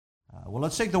Well,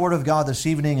 let's take the Word of God this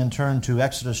evening and turn to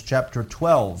Exodus chapter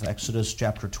 12. Exodus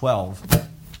chapter 12.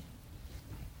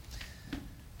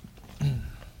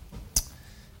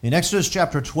 In Exodus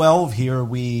chapter 12, here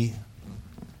we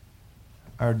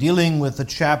are dealing with the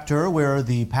chapter where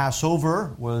the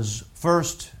Passover was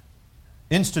first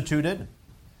instituted.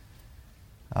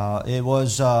 It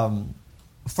was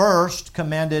first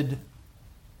commanded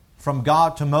from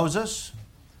God to Moses,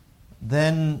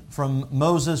 then from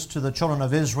Moses to the children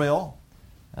of Israel.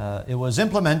 It was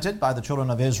implemented by the children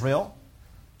of Israel.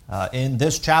 In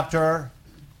this chapter,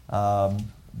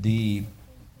 the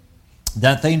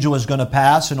death angel is going to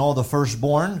pass, and all the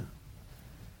firstborn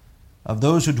of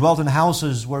those who dwelt in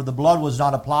houses where the blood was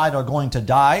not applied are going to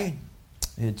die.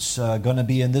 It's going to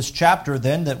be in this chapter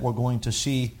then that we're going to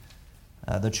see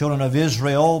the children of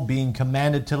Israel being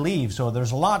commanded to leave. So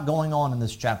there's a lot going on in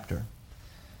this chapter.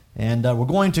 And we're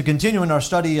going to continue in our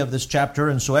study of this chapter.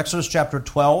 And so Exodus chapter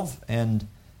 12, and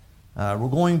we're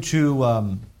going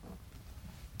to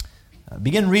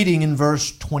begin reading in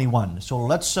verse 21. So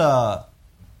let's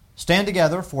stand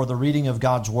together for the reading of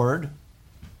God's Word.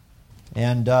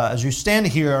 And as you stand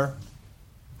here,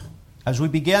 as we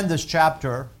begin this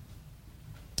chapter,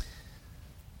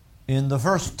 in the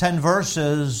first 10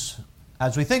 verses,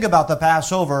 as we think about the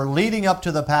Passover, leading up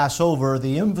to the Passover,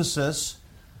 the emphasis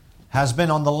has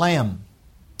been on the lamb.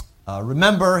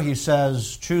 Remember, he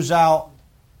says, choose out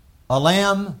a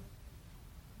lamb.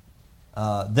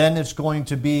 Then it's going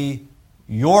to be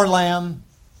your lamb,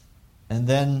 and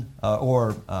then,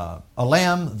 a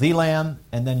lamb, the lamb,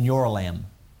 and then your lamb.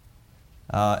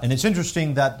 And it's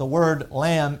interesting that the word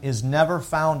lamb is never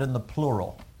found in the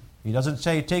plural. He doesn't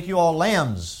say, take you all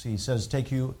lambs. He says, take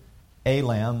you a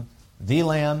lamb, the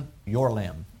lamb, your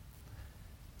lamb.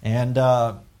 And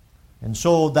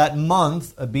so that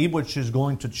month, Abib, which is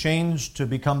going to change to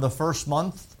become the first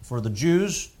month for the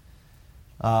Jews,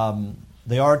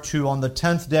 they are to, on the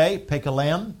 10th day, pick a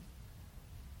lamb.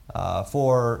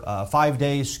 For 5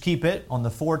 days, keep it. On the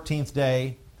 14th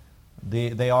day,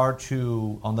 they are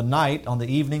to, on the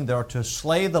evening, they are to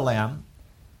slay the lamb.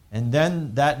 And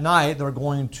then that night, they're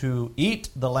going to eat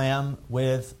the lamb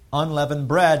with unleavened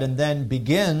bread. And then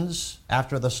begins,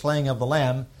 after the slaying of the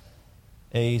lamb,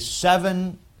 a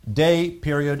 7-day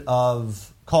period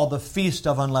called the Feast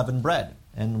of Unleavened Bread.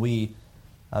 And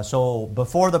so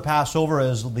before the Passover,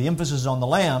 is the emphasis on the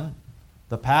lamb.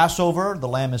 The Passover, the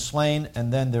lamb is slain,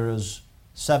 and then there is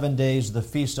 7 days, the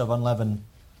Feast of Unleavened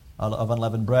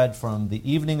Bread, from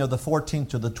the evening of the 14th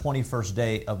to the 21st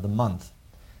day of the month.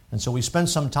 And so we spent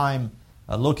some time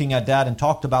looking at that and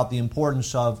talked about the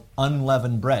importance of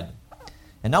unleavened bread.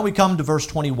 And now we come to verse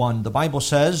 21. The Bible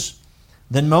says,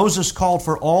 Then Moses called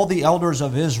for all the elders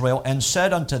of Israel and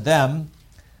said unto them,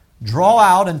 Draw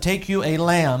out and take you a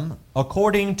lamb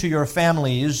according to your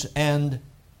families, and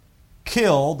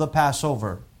kill the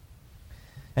Passover.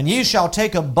 And ye shall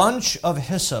take a bunch of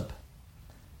hyssop,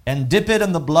 and dip it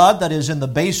in the blood that is in the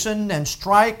basin, and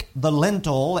strike the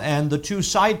lintel and the 2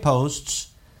 side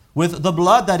posts with the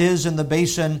blood that is in the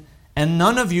basin, and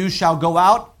none of you shall go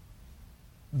out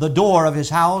the door of his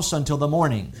house until the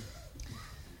morning.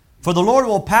 For the Lord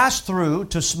will pass through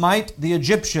to smite the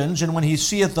Egyptians, and when he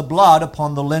seeth the blood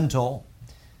upon the lintel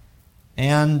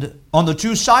and on the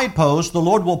 2 side posts, the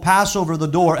Lord will pass over the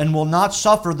door, and will not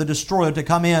suffer the destroyer to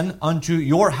come in unto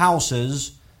your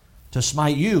houses to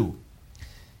smite you.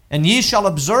 And ye shall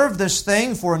observe this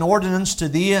thing for an ordinance to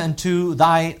thee and to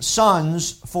thy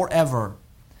sons forever.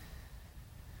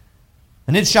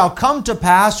 And it shall come to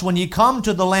pass, when ye come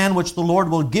to the land which the Lord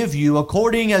will give you,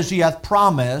 according as ye hath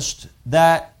promised,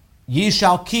 that ye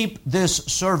shall keep this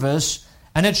service.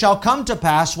 And it shall come to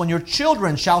pass, when your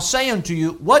children shall say unto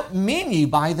you, What mean ye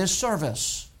by this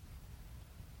service?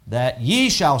 That ye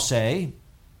shall say,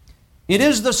 It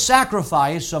is the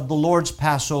sacrifice of the Lord's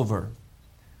Passover,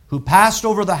 who passed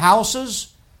over the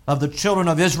houses of the children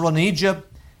of Israel in Egypt,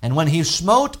 and when he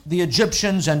smote the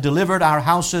Egyptians and delivered our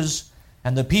houses,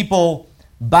 and the people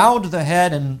bowed the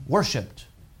head and worshipped.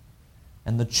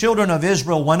 And the children of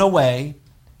Israel went away,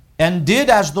 and did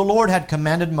as the Lord had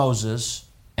commanded Moses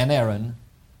and Aaron,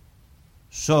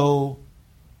 so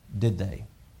did they.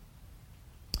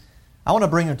 I want to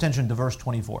bring your attention to verse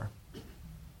 24.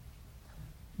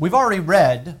 We've already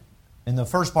read in the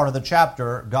first part of the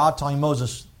chapter, God telling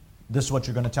Moses, this is what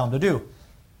you're going to tell him to do.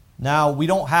 Now,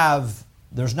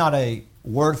 there's not a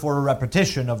word for a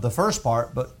repetition of the first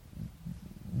part, but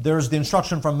there's the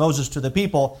instruction from Moses to the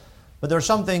people. But there's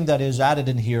something that is added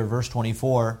in here, verse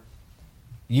 24.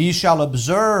 Ye shall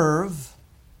observe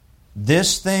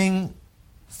this thing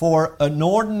for an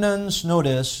ordinance,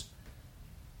 notice,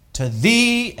 to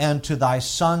thee and to thy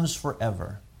sons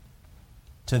forever.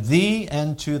 to thee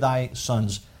and to thy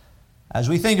sons. As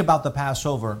we think about the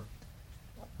Passover,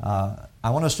 I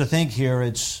want us to think here,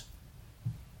 it's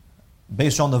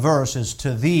based on the verse, is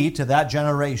to thee, to that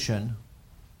generation,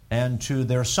 and to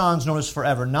their sons, notice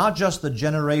forever, not just the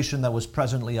generation that was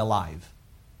presently alive,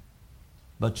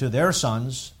 but to their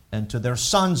sons, and to their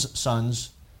sons' sons,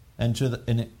 and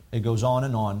it goes on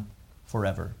and on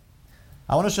forever.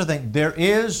 I want us to think, there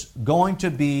is going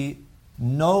to be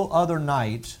no other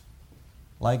night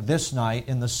like this night,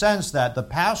 in the sense that the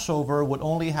Passover would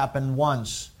only happen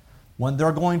once. When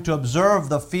they're going to observe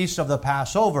the feast of the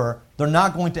Passover, they're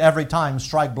not going to every time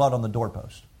strike blood on the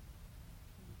doorpost.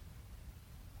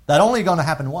 That's only going to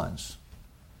happen once.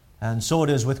 And so it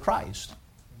is with Christ.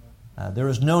 There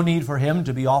is no need for Him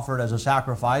to be offered as a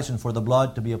sacrifice and for the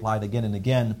blood to be applied again and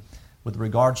again with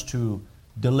regards to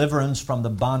deliverance from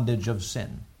the bondage of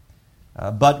sin.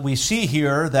 But we see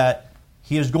here that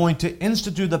He is going to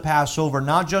institute the Passover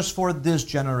not just for this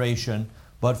generation,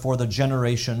 but for the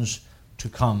generations to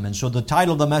come. And so the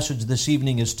title of the message this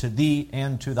evening is To Thee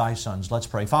and to Thy Sons. Let's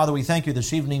pray. Father, we thank You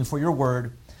this evening for Your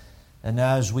Word. And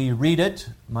as we read it,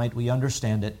 might we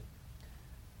understand it.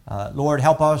 Lord,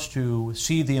 help us to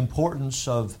see the importance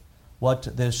of what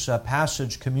this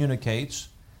passage communicates.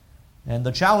 And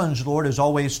the challenge, Lord, is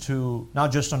always to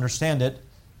not just understand it,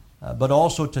 but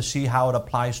also to see how it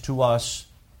applies to us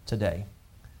today.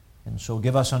 And so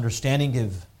give us understanding,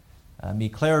 give me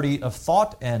clarity of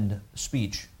thought and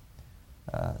speech,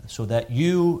 so that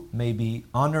You may be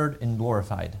honored and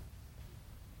glorified.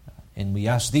 And we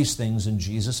ask these things in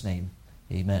Jesus' name.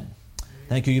 Amen.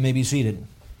 Thank you. You may be seated.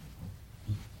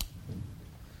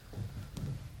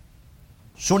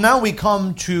 So now we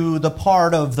come to the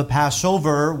part of the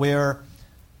Passover where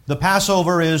the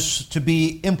Passover is to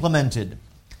be implemented.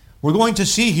 We're going to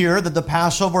see here that the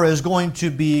Passover is going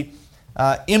to be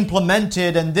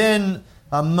implemented, and then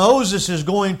Moses is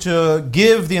going to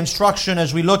give the instruction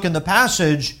as we look in the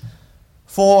passage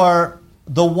for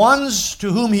the ones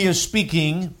to whom he is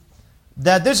speaking,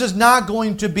 that this is not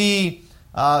going to be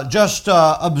just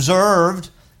observed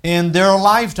in their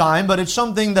lifetime, but it's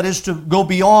something that is to go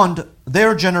beyond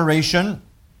their generation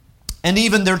and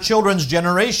even their children's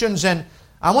generations. And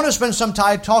I want to spend some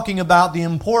time talking about the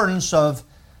importance of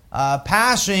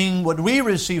passing what we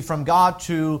receive from God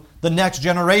to the next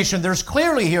generation. There's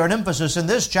clearly here an emphasis in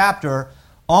this chapter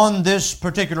on this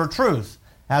particular truth,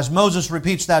 as Moses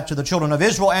repeats that to the children of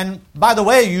Israel. And by the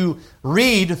way, you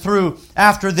read through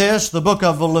after this the book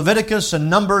of Leviticus and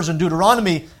Numbers and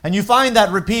Deuteronomy, and you find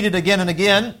that repeated again and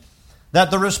again,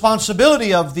 that the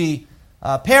responsibility of the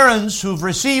parents who've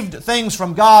received things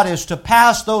from God is to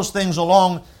pass those things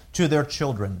along to their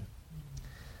children.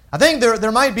 I think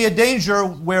there might be a danger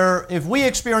where if we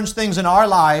experience things in our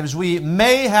lives, we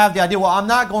may have the idea, well, I'm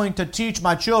not going to teach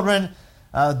my children.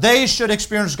 They should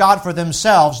experience God for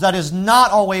themselves. That is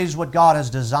not always what God has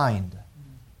designed.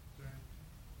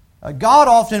 God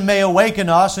often may awaken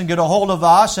us and get a hold of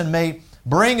us and may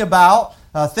bring about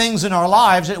things in our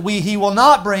lives that He will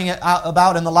not bring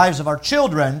about in the lives of our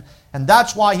children, and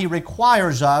that's why He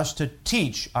requires us to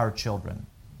teach our children.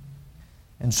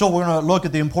 And so we're going to look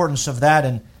at the importance of that,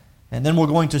 and then we're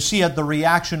going to see the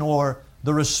reaction or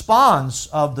the response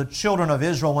of the children of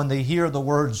Israel when they hear the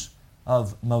words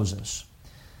of Moses.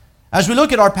 As we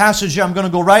look at our passage here, I'm going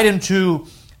to go right into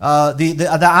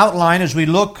the outline as we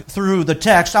look through the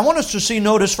text. I want us to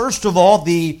notice, first of all,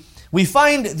 we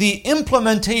find the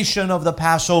implementation of the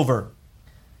Passover.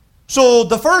 So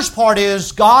the first part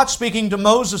is God speaking to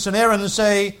Moses and Aaron and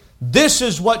say, this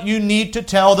is what you need to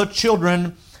tell the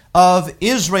children of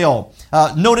Israel.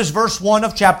 Notice verse 1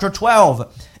 of chapter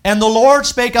 12. And the Lord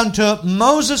spake unto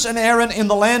Moses and Aaron in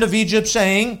the land of Egypt,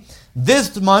 saying,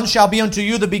 this month shall be unto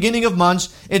you the beginning of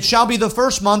months. It shall be the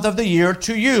first month of the year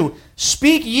to you.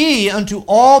 Speak ye unto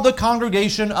all the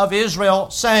congregation of Israel,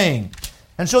 saying.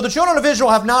 And so the children of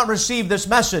Israel have not received this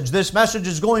message. This message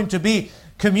is going to be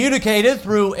communicated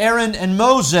through Aaron and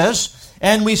Moses.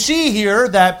 And we see here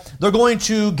that they're going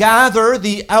to gather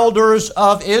the elders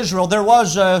of Israel. There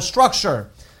was a structure.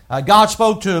 God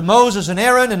spoke to Moses and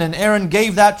Aaron, and then Aaron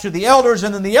gave that to the elders,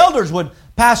 and then the elders would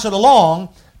pass it along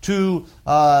to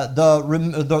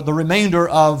the remainder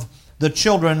of the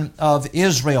children of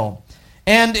Israel.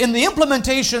 And in the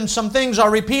implementation, some things are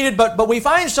repeated, but we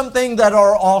find some things that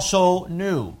are also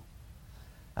new.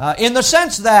 In the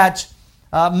sense that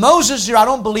Moses here, I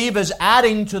don't believe, is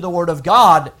adding to the Word of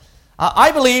God.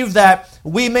 I believe that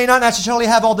we may not necessarily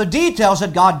have all the details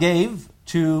that God gave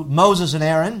to Moses and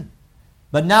Aaron,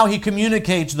 but now He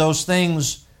communicates those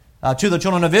things to the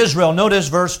children of Israel. Notice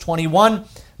verse 21.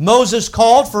 Moses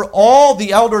called for all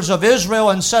the elders of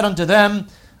Israel and said unto them,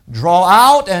 draw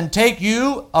out and take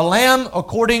you a lamb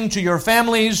according to your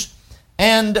families,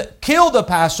 and kill the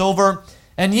Passover,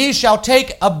 and ye shall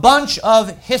take a bunch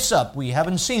of hyssop. We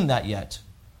haven't seen that yet.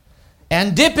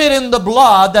 And dip it in the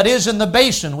blood that is in the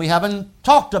basin. We haven't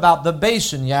talked about the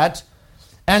basin yet.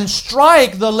 And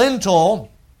strike the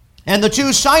lintel and the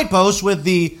two side posts with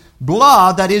the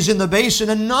blood that is in the basin,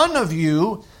 and none of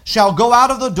you shall go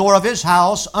out of the door of his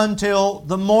house until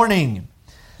the morning.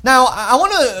 Now, I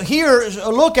want to here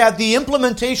look at the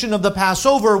implementation of the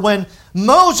Passover when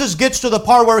Moses gets to the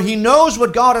part where he knows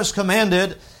what God has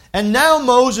commanded, and now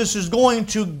Moses is going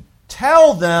to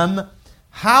tell them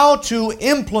how to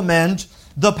implement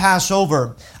the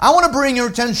Passover. I want to bring your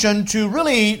attention to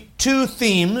really two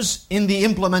themes in the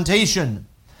implementation,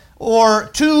 or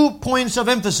 2 points of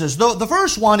emphasis. The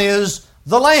first one is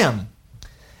the lamb.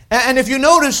 And if you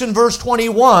notice in verse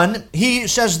 21, he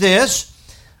says this,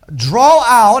 draw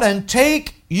out and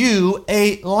take you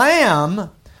a lamb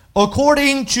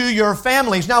according to your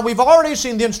families. Now, we've already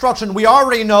seen the instruction. We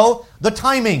already know the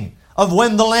timing of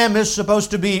when the lamb is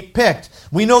supposed to be picked.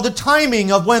 We know the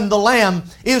timing of when the lamb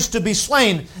is to be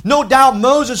slain. No doubt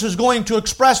Moses is going to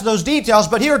express those details,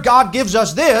 but here God gives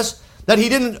us this,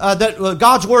 that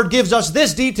God's Word gives us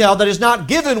this detail that is not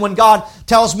given when God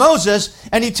tells Moses.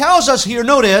 And he tells us here,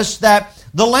 notice, that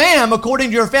the lamb according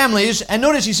to your families, and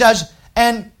notice he says,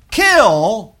 and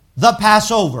kill the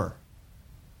Passover.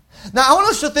 Now, I want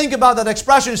us to think about that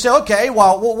expression and say, okay,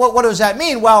 well, what does that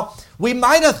mean? Well, we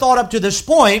might have thought up to this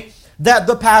point that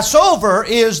the Passover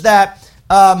is that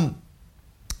the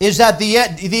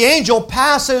angel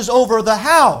passes over the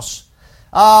house.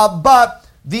 But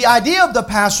the idea of the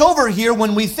Passover here,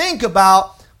 when we think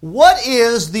about what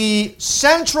is the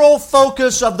central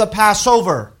focus of the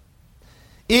Passover,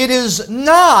 it is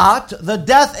not the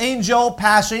death angel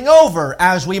passing over,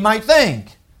 as we might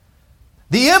think.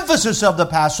 The emphasis of the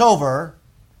Passover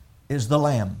is the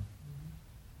lamb.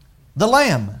 The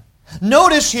lamb.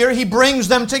 Notice here he brings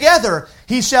them together.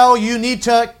 He said, you need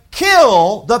to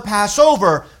kill the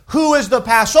Passover. Who is the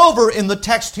Passover in the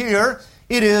text here?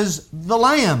 It is the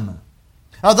lamb.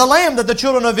 The lamb that the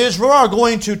children of Israel are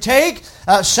going to take,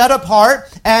 set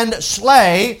apart, and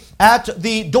slay at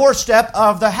the doorstep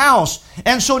of the house.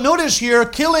 And so notice here,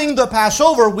 killing the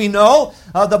Passover, we know,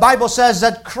 the Bible says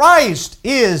that Christ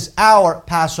is our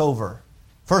Passover.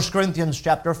 1 Corinthians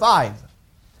chapter 5.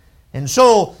 And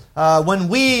so when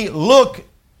we look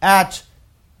at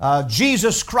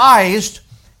Jesus Christ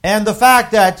and the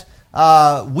fact that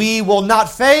we will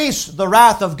not face the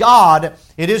wrath of God,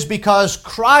 it is because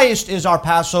Christ is our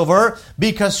Passover,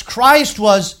 because Christ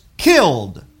was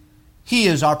killed. He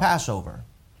is our Passover.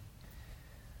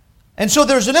 And so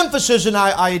there's an emphasis, and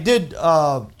I did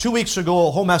 2 weeks ago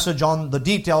a whole message on the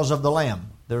details of the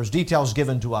lamb. There's details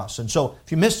given to us. And so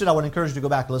if you missed it, I would encourage you to go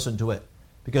back and listen to it,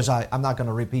 because I'm not going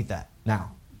to repeat that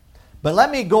now. But let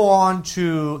me go on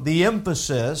to the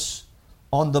emphasis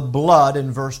on the blood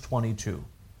in verse 22.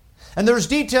 And there's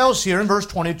details here in verse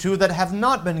 22 that have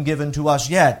not been given to us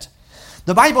yet.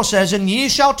 The Bible says, and ye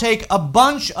shall take a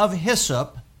bunch of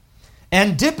hyssop,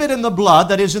 and dip it in the blood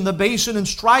that is in the basin, and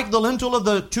strike the lintel of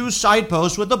the two side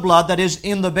posts with the blood that is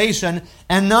in the basin,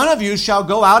 and none of you shall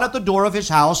go out at the door of his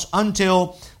house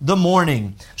until the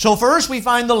morning. So first we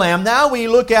find the lamb. Now we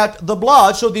look at the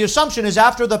blood. So the assumption is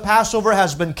after the Passover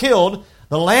has been killed,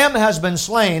 the lamb has been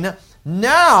slain,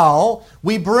 now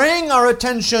we bring our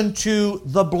attention to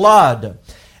the blood.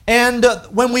 And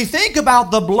when we think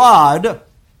about the blood,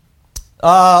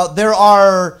 there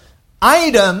are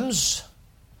items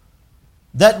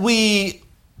that we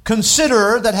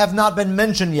consider that have not been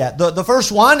mentioned yet. The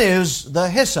first one is the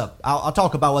hyssop. I'll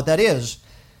talk about what that is.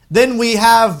 Then we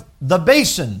have the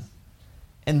basin.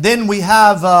 And then we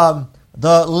have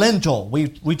the lintel.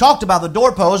 We talked about the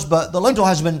doorpost, but the lintel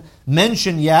hasn't been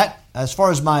mentioned yet. As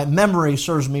far as my memory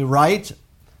serves me right,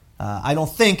 I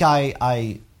don't think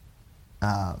I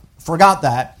forgot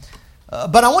that.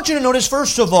 But I want you to notice,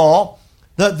 first of all,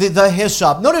 the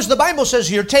hyssop. Notice the Bible says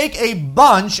here, take a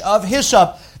bunch of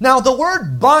hyssop. Now, the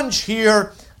word bunch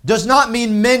here does not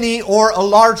mean many or a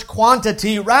large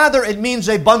quantity. Rather, it means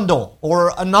a bundle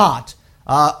or a knot,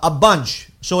 a bunch.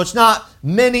 So it's not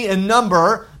many in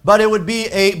number, but it would be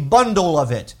a bundle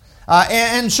of it.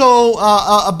 And so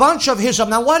a bunch of hyssop.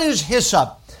 Now, what is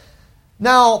hyssop?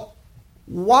 Now,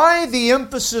 why the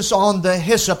emphasis on the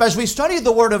hyssop? As we study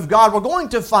the Word of God, we're going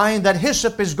to find that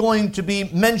hyssop is going to be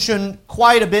mentioned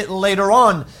quite a bit later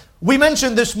on. We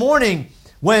mentioned this morning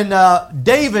when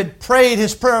David prayed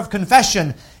his prayer of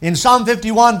confession in Psalm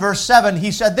 51, verse 7,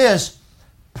 he said this,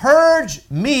 "Purge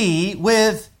me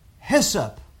with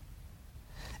hyssop,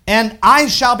 and I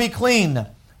shall be clean.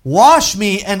 Wash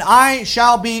me, and I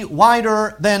shall be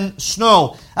whiter than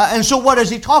snow. And so what is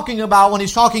he talking about when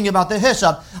he's talking about the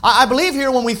hyssop? I believe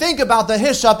here when we think about the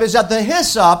hyssop is that the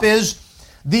hyssop is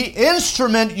the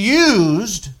instrument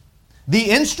used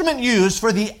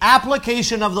for the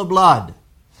application of the blood.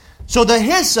 So the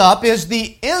hyssop is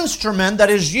the instrument that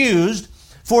is used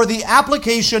for the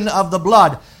application of the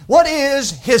blood. What is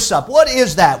hyssop? What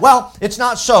is that? Well, it's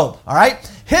not soap, all right?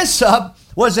 Hyssop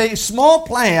was a small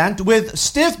plant with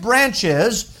stiff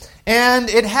branches, and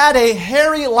it had a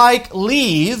hairy-like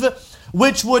leaf,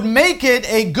 which would make it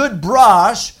a good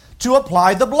brush to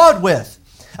apply the blood with.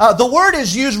 The word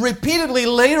is used repeatedly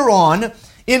later on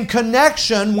in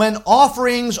connection when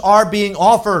offerings are being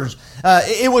offered.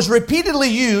 It was repeatedly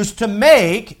used to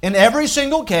make, in every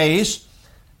single case,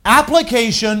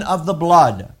 application of the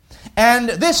blood. And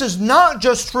this is not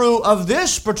just true of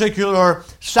this particular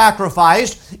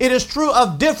sacrifice. It is true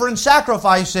of different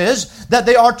sacrifices that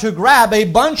they are to grab a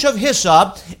bunch of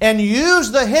hyssop and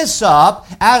use the hyssop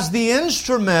as the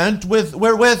instrument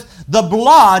wherewith the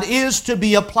blood is to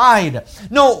be applied.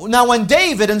 No, now when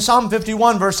David in Psalm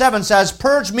 51 verse 7 says,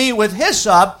 "Purge me with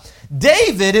hyssop,"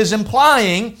 David is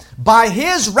implying by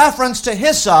his reference to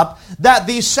hyssop that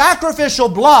the sacrificial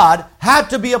blood had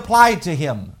to be applied to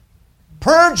him.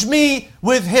 Purge me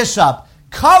with hyssop.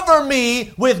 Cover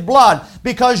me with blood.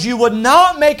 Because you would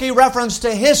not make a reference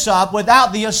to hyssop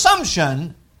without the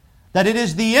assumption that it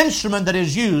is the instrument that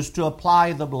is used to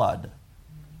apply the blood.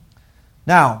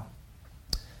 Now,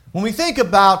 when we think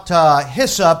about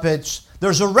hyssop,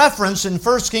 there's a reference in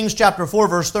 1 Kings chapter 4,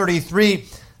 verse 33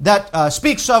 that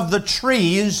speaks of the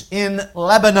trees in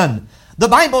Lebanon. The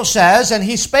Bible says, and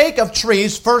he spake of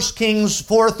trees, 1 Kings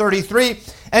 4:33,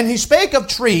 and he spake of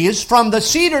trees from the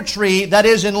cedar tree that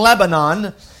is in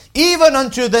Lebanon, even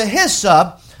unto the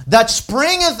hyssop that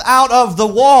springeth out of the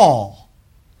wall.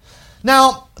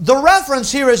 Now, the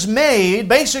reference here is made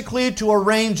basically to a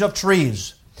range of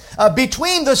trees.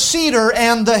 Between the cedar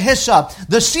and the hyssop.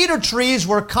 The cedar trees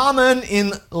were common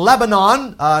in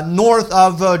Lebanon, north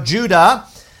of Judah.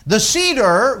 The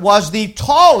cedar was the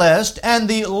tallest and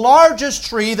the largest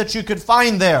tree that you could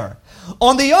find there.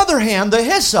 On the other hand, the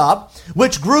hyssop,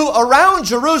 which grew around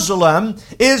Jerusalem,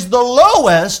 is the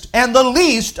lowest and the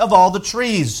least of all the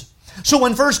trees. So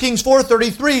when 1 Kings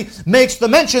 4:33 makes the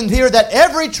mention here that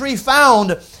every tree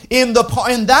found in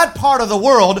that part of the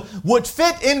world would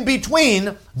fit in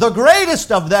between the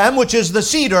greatest of them, which is the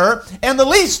cedar, and the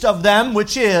least of them,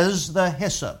 which is the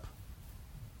hyssop.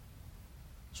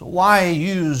 So why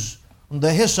use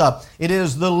the hyssop? It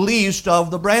is the least of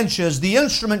the branches. The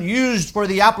instrument used for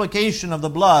the application of the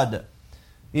blood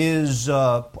is,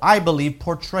 I believe,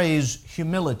 portrays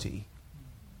humility.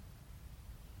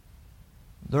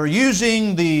 They're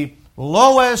using the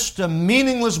lowest,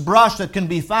 meaningless brush that can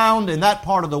be found in that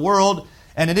part of the world,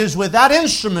 and it is with that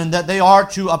instrument that they are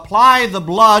to apply the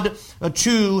blood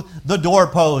to the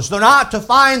doorpost. They're not to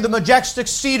find the majestic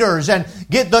cedars and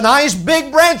get the nice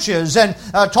big branches and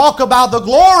talk about the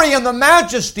glory and the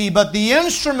majesty, but the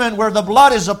instrument where the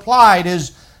blood is applied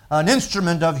is an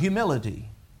instrument of humility.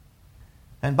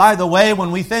 And by the way,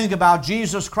 when we think about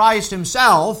Jesus Christ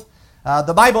Himself,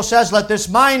 the Bible says, "Let this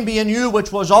mind be in you,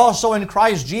 which was also in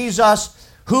Christ Jesus,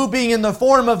 who being in the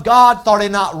form of God, thought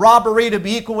it not robbery to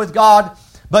be equal with God,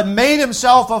 but made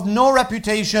Himself of no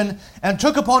reputation, and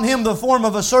took upon Him the form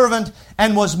of a servant,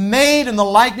 and was made in the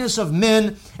likeness of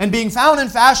men. And being found in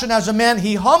fashion as a man,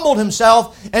 He humbled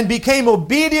Himself, and became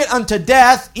obedient unto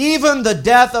death, even the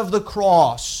death of the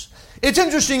cross." It's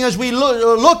interesting as we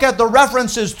look at the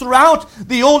references throughout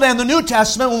the Old and the New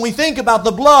Testament, when we think about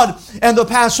the blood and the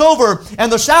Passover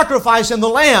and the sacrifice and the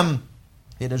lamb,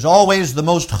 it is always the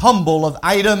most humble of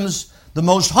items, the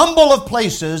most humble of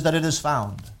places that it is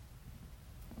found.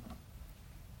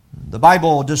 The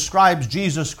Bible describes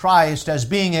Jesus Christ as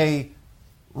being a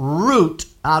root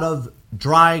out of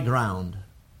dry ground,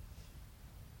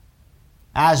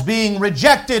 as being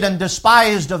rejected and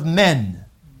despised of men.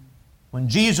 When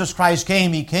Jesus Christ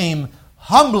came, He came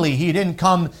humbly. He didn't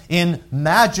come in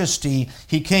majesty.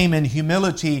 He came in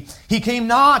humility. He came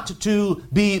not to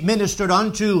be ministered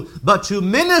unto, but to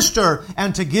minister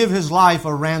and to give His life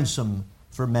a ransom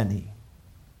for many.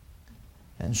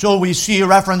 And so we see a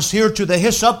reference here to the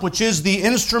hyssop, which is the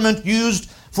instrument used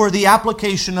for the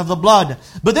application of the blood.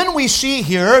 But then we see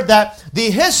here that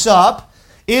the hyssop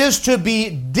is to be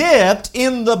dipped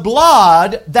in the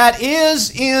blood that is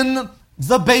in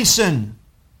the basin,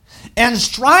 and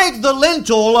strike the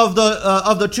lintel of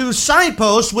the two side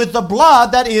posts with the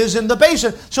blood that is in the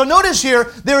basin. So notice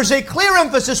here, there is a clear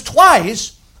emphasis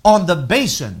twice on the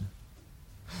basin.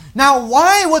 Now,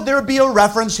 why would there be a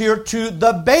reference here to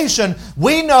the basin?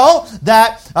 We know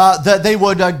that they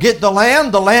would get the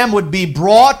lamb. The lamb would be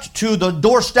brought to the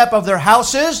doorstep of their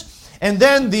houses. And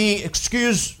then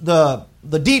excuse the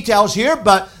details here,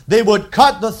 but they would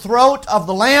cut the throat of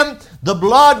the lamb. The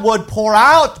blood would pour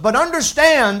out. But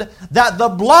understand that the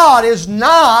blood is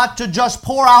not to just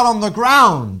pour out on the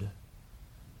ground.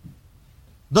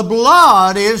 The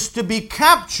blood is to be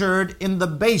captured in the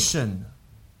basin.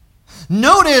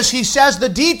 Notice he says the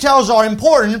details are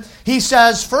important. He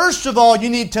says, first of all, you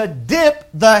need to dip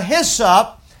the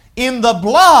hyssop in the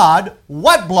blood.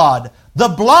 What blood? The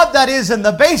blood that is in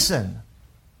the basin.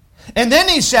 And then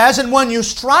he says, and when you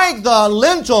strike the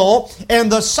lintel and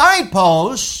the side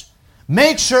posts,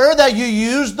 make sure that you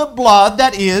use the blood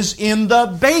that is in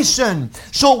the basin.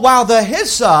 So while the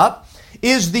hyssop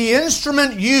is the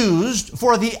instrument used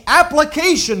for the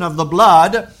application of the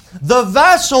blood, the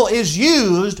vessel is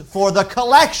used for the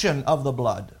collection of the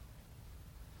blood.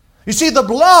 You see, the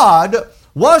blood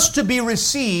was to be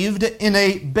received in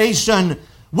a basin,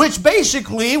 which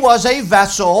basically was a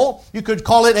vessel, you could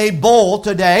call it a bowl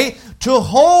today, to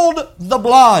hold the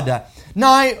blood.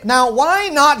 Now, why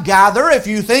not gather, if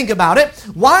you think about it,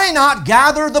 why not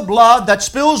gather the blood that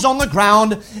spills on the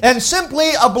ground and simply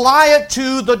apply it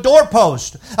to the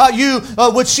doorpost? You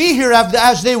would see here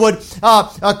as they would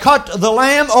cut the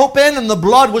lamb open and the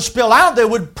blood would spill out, there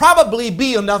would probably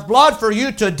be enough blood for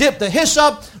you to dip the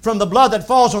hyssop from the blood that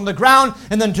falls on the ground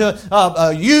and then to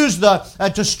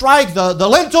to strike the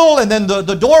lintel and then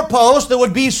the doorpost. There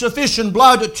would be sufficient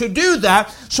blood to do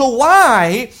that. So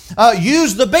why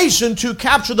use the basin to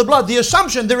capture the blood? The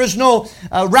assumption, there is no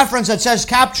reference that says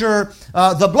capture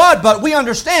the blood, but we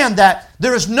understand that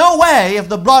there is no way if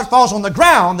the blood falls on the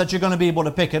ground that you're going to be able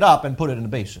to pick it up and put it in a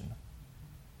basin.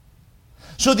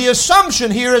 So the assumption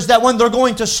here is that when they're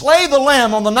going to slay the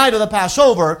lamb on the night of the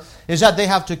Passover, is that they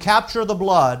have to capture the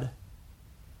blood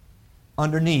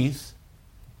underneath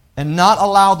and not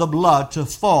allow the blood to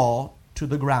fall to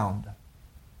the ground.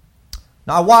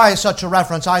 Now, why such a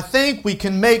reference? I think we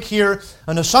can make here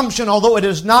an assumption, although it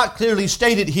is not clearly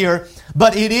stated here,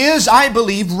 but it is, I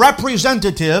believe,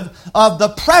 representative of the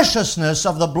preciousness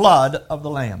of the blood of the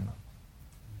lamb.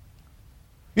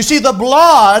 You see, the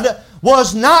blood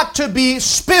was not to be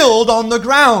spilled on the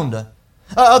ground.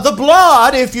 The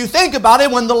blood, if you think about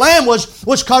it, when the lamb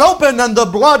was cut open and the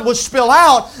blood would spill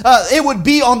out, it would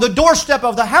be on the doorstep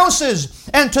of the houses.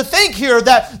 And to think here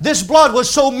that this blood was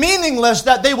so meaningless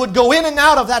that they would go in and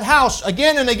out of that house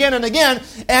again and again and again,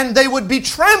 and they would be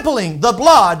trampling the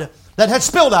blood that had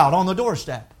spilled out on the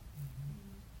doorstep.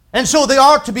 And so they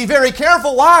are to be very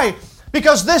careful. Why?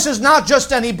 Because this is not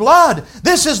just any blood.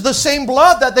 This is the same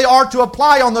blood that they are to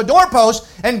apply on the doorpost.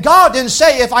 And God didn't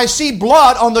say, if I see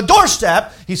blood on the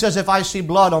doorstep. He says, if I see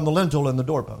blood on the lintel and the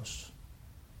doorpost.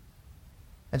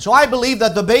 And so I believe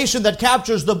that the basin that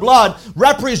captures the blood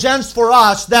represents for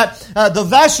us that the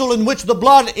vessel in which the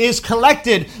blood is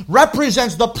collected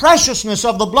represents the preciousness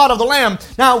of the blood of the Lamb.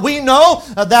 Now we know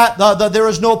that there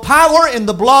is no power in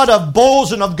the blood of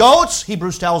bulls and of goats,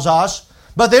 Hebrews tells us.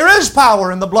 But there is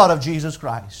power in the blood of Jesus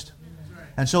Christ.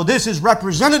 And so this is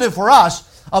representative for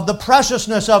us of the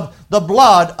preciousness of the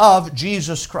blood of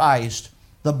Jesus Christ.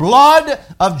 The blood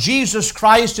of Jesus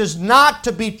Christ is not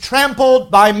to be trampled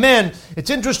by men. It's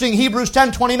interesting, Hebrews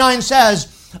 10:29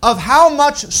 says, of how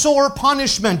much sore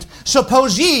punishment,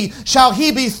 suppose ye, shall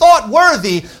he be thought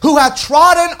worthy, who hath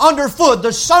trodden under foot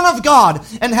the Son of God,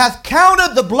 and hath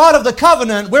counted the blood of the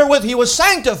covenant wherewith he was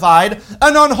sanctified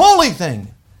an unholy thing,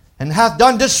 and hath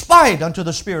done despite unto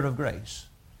the Spirit of grace.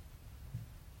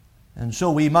 And so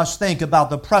we must think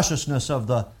about the preciousness of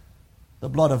the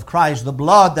blood of Christ. The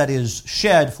blood that is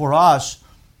shed for us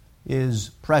is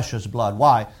precious blood.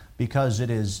 Why? Because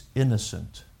it is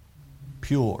innocent,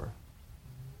 pure,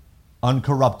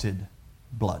 uncorrupted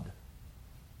blood.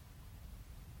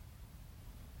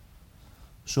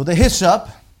 So the hyssop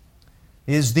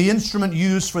is the instrument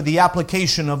used for the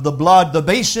application of the blood. The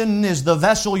basin is the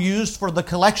vessel used for the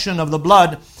collection of the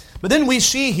blood. But then we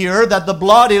see here that the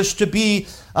blood is to be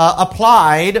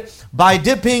applied by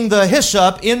dipping the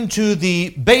hyssop into the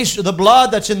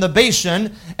blood that's in the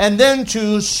basin, and then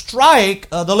to strike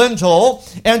the lintel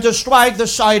and to strike the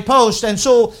side post. And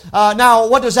so now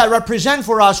what does that represent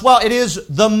for us? Well, it is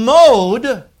the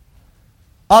mode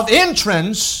of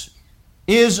entrance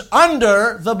is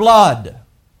under the blood.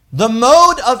 The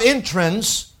mode of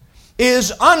entrance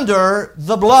is under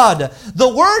the blood. The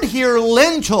word here,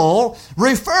 lintel,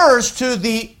 refers to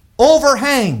the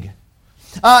overhang.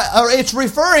 It's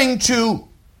referring to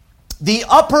the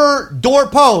upper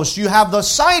doorpost. You have the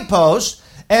side post,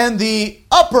 and the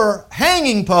upper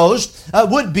hanging post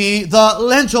would be the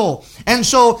lintel. And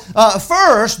so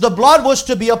first, the blood was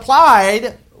to be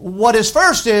applied. What is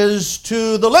first is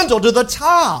to the lintel, to the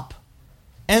top,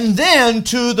 and then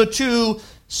to the two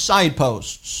side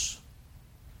posts.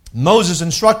 Moses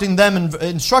instructed them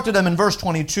in verse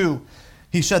 22.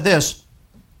 He said this,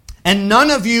 "And none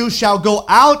of you shall go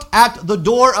out at the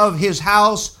door of his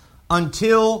house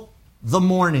until the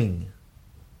morning."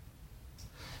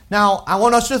 Now, I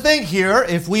want us to think here,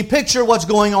 if we picture what's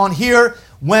going on here,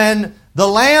 when the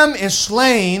lamb is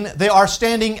slain, they are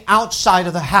standing outside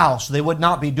of the house. They would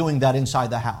not be doing that inside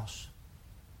the house.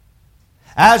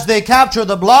 As they capture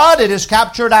the blood, it is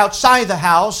captured outside the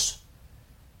house.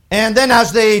 And then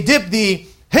as they dip the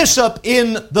hyssop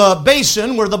in the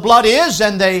basin where the blood is,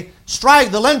 and they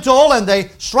strike the lintel and they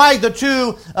strike the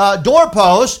two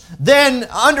doorposts, then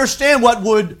understand what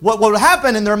would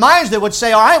happen in their minds. They would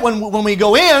say, all right, when we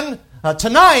go in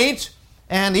tonight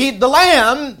and eat the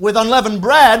lamb with unleavened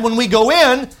bread, when we go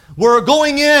in, we're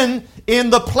going in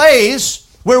the place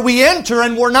where we enter,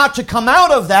 and we're not to come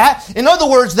out of that. In other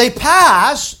words, they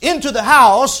pass into the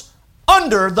house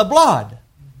under the blood.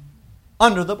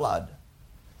 Under the blood.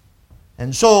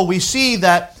 And so we see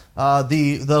that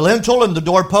the lintel and the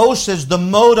doorpost is the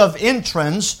mode of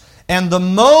entrance, and the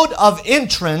mode of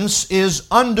entrance is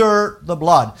under the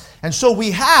blood. And so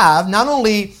we have not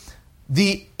only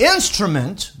the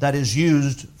instrument that is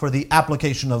used for the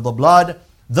application of the blood,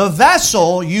 the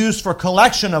vessel used for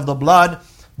collection of the blood,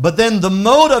 but then the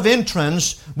mode of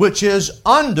entrance, which is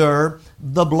under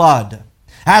the blood.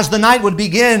 As the night would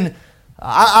begin,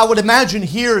 I would imagine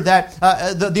here that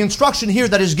the instruction here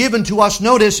that is given to us,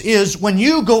 notice, is when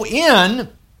you go in,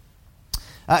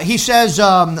 he says,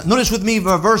 notice with me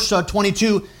verse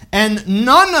 22, "And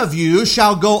none of you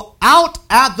shall go out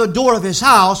at the door of his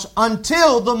house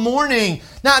until the morning."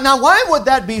 Now, why would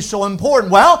that be so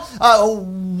important? Well,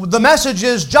 the message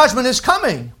is judgment is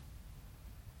coming.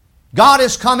 God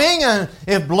is coming, and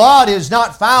if blood is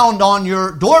not found on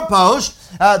your doorpost,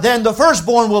 then the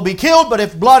firstborn will be killed. But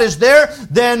if blood is there,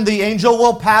 then the angel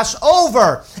will pass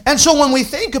over. And so when we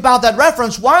think about that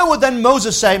reference, why would then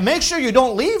Moses say, make sure you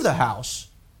don't leave the house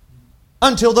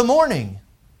until the morning?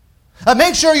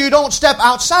 Make sure you don't step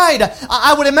outside.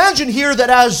 I would imagine here that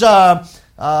as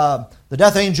the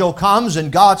death angel comes and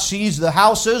God sees the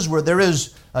houses where there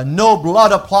is no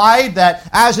blood applied, that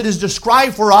as it is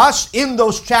described for us in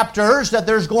those chapters, that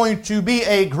there's going to be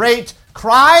a great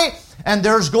cry, and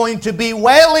there's going to be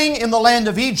wailing in the land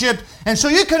of Egypt. And so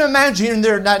you can imagine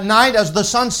there that night as the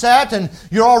sun set and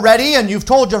you're all ready and you've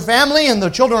told your family and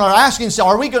the children are asking, so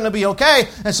are we going to be okay?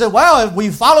 And said, well, if we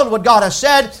followed what God has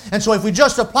said, and so if we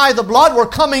just apply the blood, we're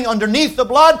coming underneath the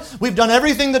blood. We've done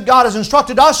everything that God has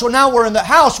instructed us, so now we're in the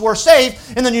house, we're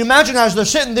safe. And then you imagine as they're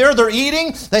sitting there, they're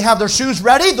eating, they have their shoes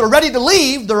ready, they're ready to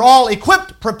leave, they're all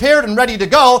equipped, prepared, and ready to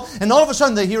go, and all of a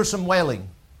sudden they hear some wailing.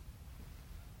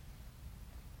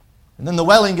 And then the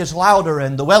wailing gets louder,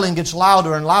 and the wailing gets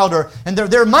louder and louder. And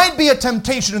there might be a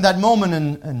temptation in that moment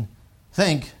and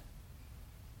think,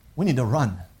 we need to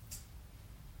run.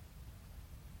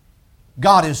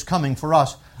 God is coming for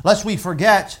us. Lest we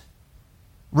forget,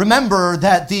 remember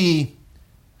that the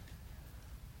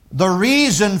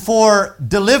reason for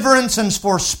deliverance and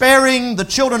for sparing the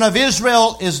children of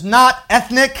Israel is not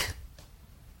ethnic.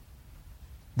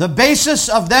 The basis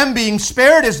of them being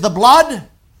spared is the blood.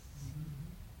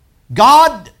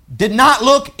 God did not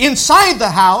look inside the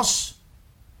house.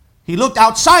 He looked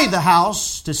outside the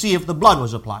house to see if the blood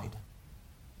was applied.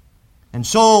 And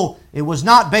so it was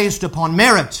not based upon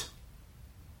merit.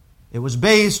 It was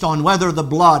based on whether the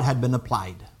blood had been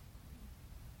applied.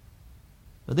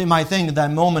 But they might think at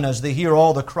that moment as they hear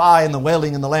all the cry and the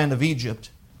wailing in the land of Egypt,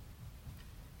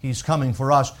 He's coming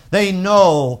for us. They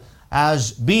know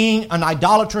as being an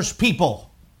idolatrous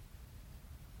people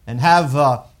and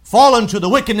have fallen to the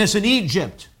wickedness in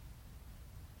Egypt,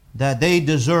 that they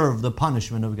deserve the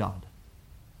punishment of God.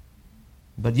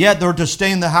 But yet they're to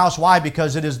stay in the house. Why?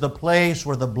 Because it is the place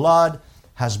where the blood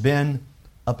has been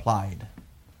applied.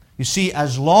 You see,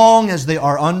 as long as they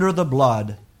are under the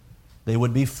blood, they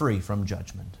would be free from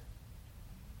judgment.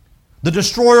 The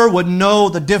destroyer would know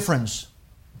the difference.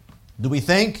 Do we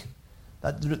think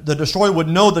that the destroyer would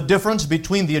know the difference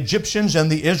between the Egyptians and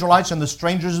the Israelites and the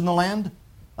strangers in the land?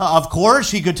 Of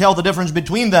course, he could tell the difference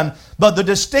between them, but the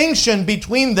distinction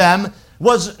between them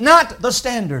was not the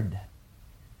standard.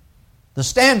 The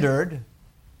standard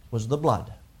was the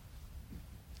blood.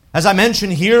 As I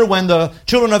mentioned here, when the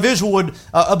children of Israel would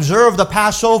observe the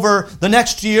Passover the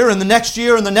next year and the next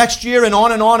year and the next year and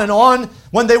on and on and on,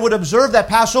 when they would observe that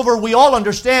Passover, we all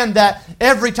understand that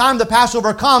every time the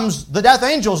Passover comes, the death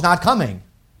angel is not coming.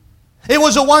 It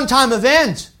was a one-time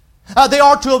event. They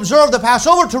are to observe the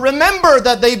Passover to remember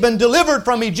that they've been delivered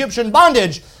from Egyptian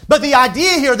bondage. But the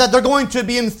idea here that they're going to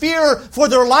be in fear for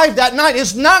their life that night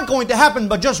is not going to happen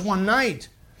but just one night.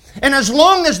 And as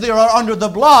long as they are under the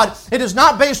blood, it is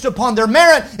not based upon their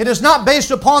merit, it is not based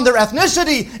upon their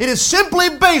ethnicity, it is simply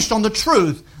based on the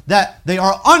truth that they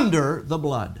are under the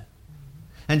blood.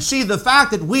 And see, the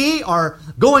fact that we are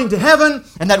going to heaven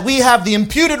and that we have the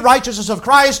imputed righteousness of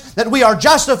Christ, that we are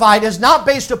justified, is not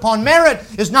based upon merit,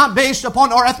 is not based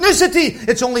upon our ethnicity.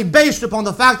 It's only based upon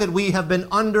the fact that we have been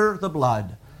under the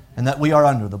blood and that we are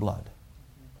under the blood.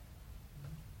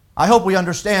 I hope we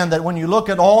understand that when you look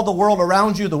at all the world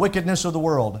around you, the wickedness of the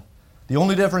world, the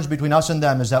only difference between us and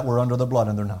them is that we're under the blood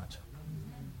and they're not.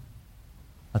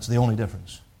 That's the only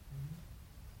difference.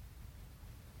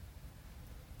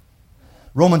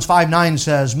 Romans 5:9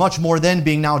 says, much more then,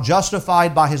 being now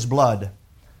justified by His blood,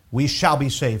 we shall be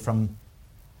saved from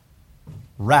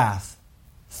wrath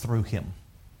through Him.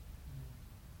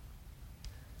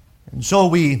 And so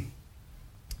we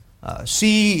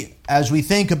see, as we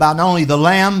think about not only the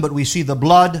lamb, but we see the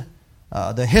blood,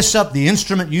 the hyssop, the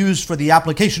instrument used for the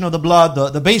application of the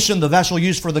blood, the basin, the vessel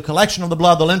used for the collection of the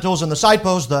blood, the lintels and the side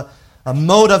posts, the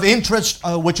mode of interest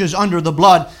which is under the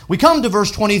blood. We come to verse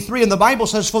 23, and the Bible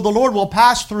says, for the Lord will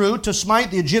pass through to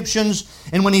smite the Egyptians,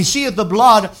 and when He seeth the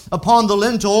blood upon the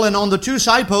lintel and on the two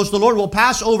side posts, the Lord will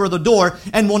pass over the door,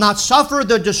 and will not suffer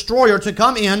the destroyer to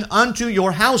come in unto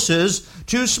your houses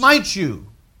to smite you.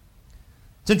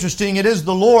 It's interesting, it is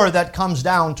the Lord that comes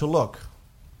down to look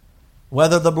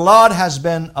whether the blood has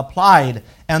been applied.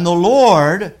 And the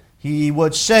Lord, He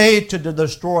would say to the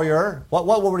destroyer, what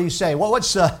would He say?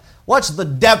 What's the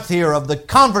depth here of the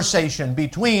conversation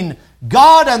between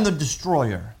God and the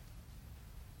destroyer?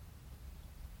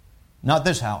 Not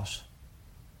this house.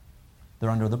 They're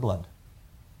under the blood.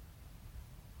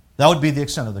 That would be the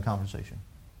extent of the conversation.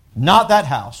 Not that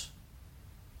house.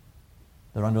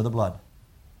 They're under the blood.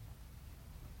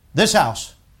 This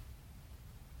house,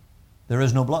 there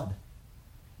is no blood.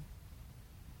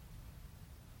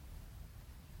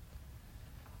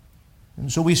 And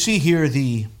so we see here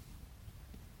the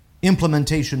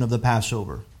implementation of the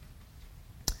Passover.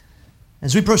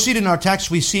 As we proceed in our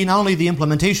text, we see not only the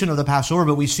implementation of the Passover,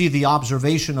 but we see the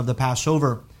observation of the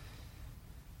Passover.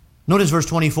 Notice verse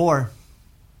 24.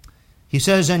 He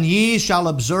says, and ye shall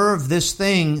observe this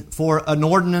thing for an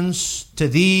ordinance to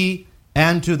thee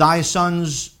and to thy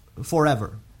sons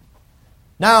forever.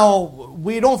 Now,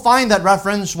 we don't find that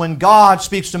reference when God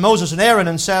speaks to Moses and Aaron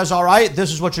and says, all right,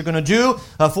 this is what you're going to do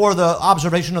for the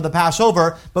observation of the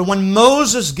Passover. But when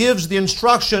Moses gives the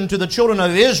instruction to the children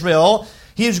of Israel,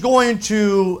 he's going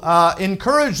to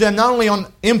encourage them not only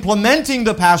on implementing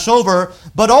the Passover,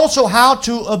 but also how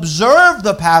to observe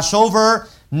the Passover,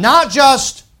 not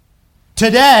just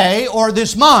today or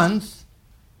this month,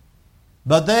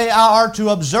 but they are to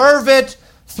observe it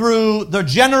through the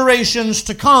generations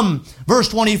to come. Verse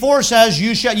 24 says,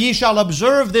 ye shall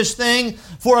observe this thing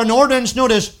for an ordinance,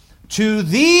 notice, to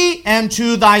thee and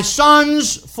to thy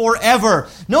sons forever.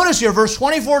 Notice here, verse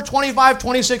 24, 25,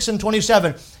 26, and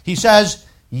 27. He says,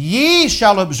 ye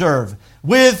shall observe.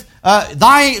 With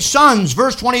thy sons,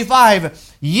 verse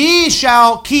 25, ye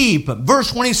shall keep. Verse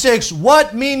 26,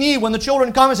 what mean ye? When the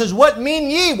children come, it says, what mean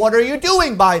ye? What are you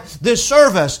doing by this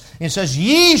service? It says,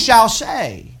 ye shall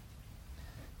say.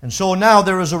 And so now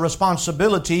there is a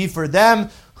responsibility for them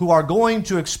who are going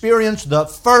to experience the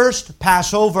first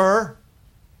Passover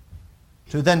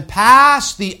to then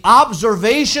pass the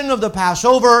observation of the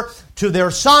Passover to their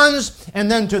sons,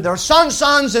 and then to their sons'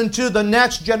 sons, and to the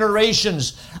next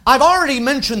generations. I've already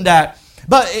mentioned that.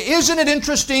 But isn't it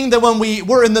interesting that when we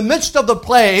were in the midst of the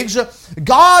plagues,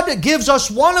 God gives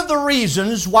us one of the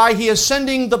reasons why He is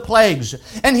sending the plagues.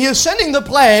 And He is sending the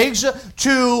plagues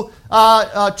to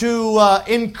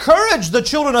encourage the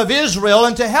children of Israel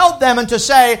and to help them and to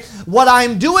say, what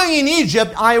I'm doing in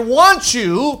Egypt, I want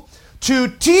you to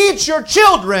teach your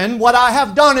children what I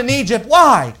have done in Egypt.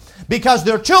 Why? Because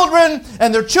their children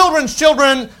and their children's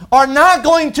children are not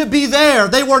going to be there.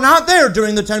 They were not there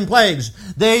during the 10 plagues.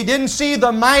 They didn't see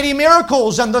the mighty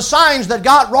miracles and the signs that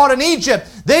God wrought in Egypt.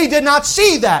 They did not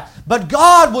see that. But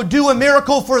God would do a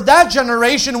miracle for that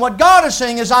generation. What God is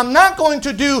saying is, I'm not going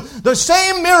to do the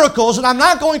same miracles and I'm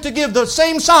not going to give the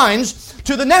same signs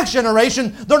to the next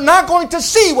generation. They're not going to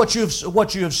see what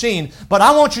you have seen. But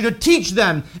I want you to teach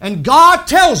them. And God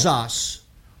tells us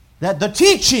that the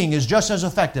teaching is just as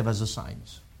effective as the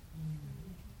signs.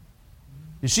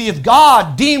 You see, if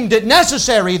God deemed it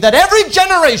necessary that every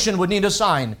generation would need a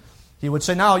sign, He would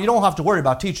say, now you don't have to worry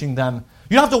about teaching them.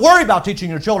 You don't have to worry about teaching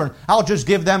your children. I'll just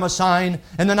give them a sign,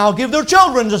 and then I'll give their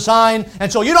children a sign,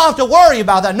 and so you don't have to worry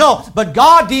about that. No, but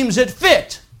God deems it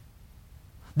fit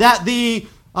that the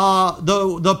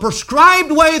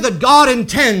prescribed way that God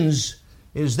intends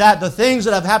is that the things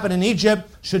that have happened in Egypt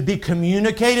should be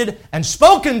communicated and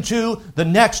spoken to the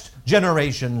next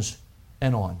generations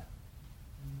and on.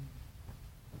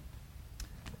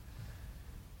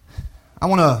 I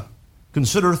want to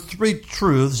consider three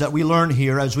truths that we learn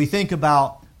here as we think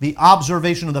about the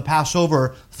observation of the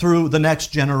Passover through the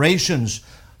next generations.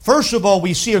 First of all,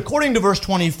 we see, according to verse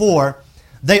 24,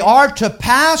 they are to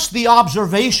pass the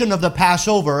observation of the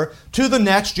Passover to the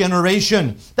next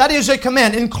generation. That is a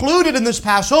command. Included in this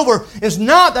Passover is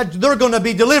not that they're going to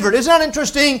be delivered. Isn't that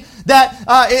interesting that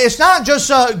it's not just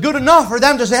good enough for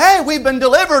them to say, hey, we've been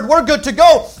delivered, we're good to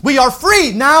go, we are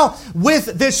free. Now, with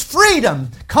this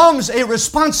freedom comes a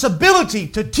responsibility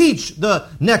to teach the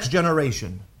next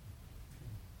generation.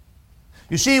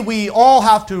 You see, we all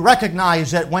have to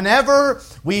recognize that whenever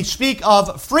we speak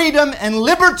of freedom and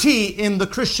liberty in the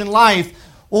Christian life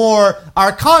or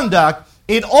our conduct,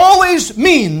 it always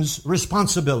means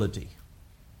responsibility.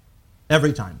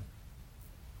 Every time.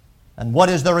 And what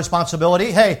is the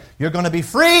responsibility? Hey, you're going to be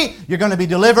free, you're going to be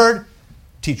delivered.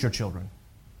 Teach your children.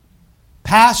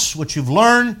 Pass what you've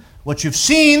learned, what you've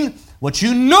seen, what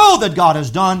you know that God has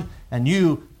done, and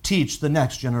you teach the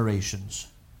next generations.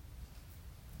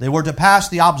 They were to pass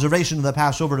the observation of the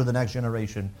Passover to the next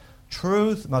generation.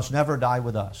 Truth must never die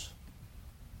with us.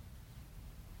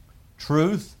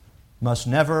 Truth must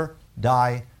never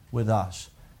die with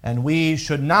us. And we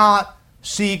should not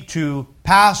seek to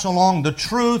pass along the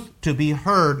truth to be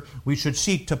heard. We should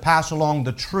seek to pass along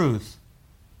the truth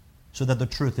so that the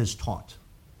truth is taught.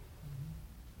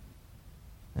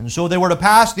 And so they were to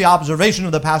pass the observation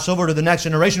of the Passover to the next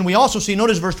generation. We also see,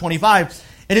 notice verse 25,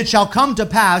 and it shall come to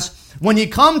pass, when ye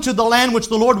come to the land which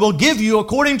the Lord will give you,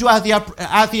 according to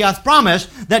as he hath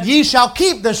promised, that ye shall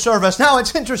keep this service. Now,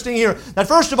 it's interesting here that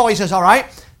first of all, he says, all right,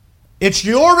 it's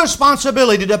your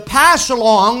responsibility to pass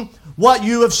along what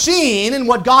you have seen and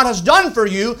what God has done for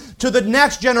you to the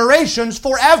next generations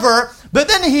forever. But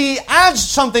then he adds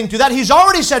something to that. He's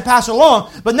already said pass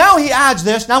along, but now he adds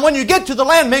this. Now, when you get to the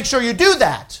land, make sure you do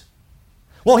that.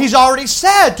 Well, he's already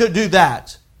said to do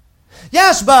that.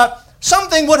 Yes, but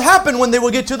something would happen when they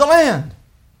would get to the land.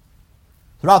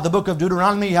 Throughout the book of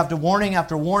Deuteronomy, you have warning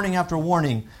after warning after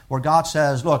warning where God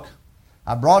says, look,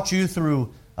 I brought you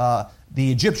through the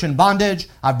Egyptian bondage.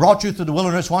 I brought you through the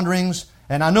wilderness wanderings.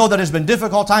 And I know that it's been a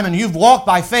difficult time and you've walked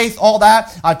by faith, all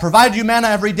that. I provided you manna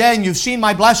every day and you've seen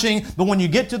my blessing. But when you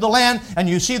get to the land and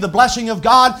you see the blessing of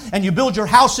God and you build your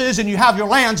houses and you have your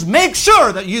lands, make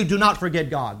sure that you do not forget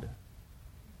God.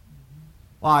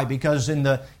 Why? Because in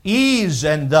the ease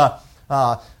and the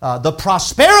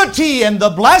prosperity and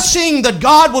the blessing that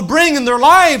God will bring in their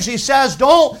lives, he says,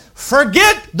 don't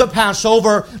forget the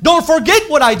Passover. Don't forget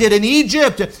what I did in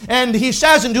Egypt. And he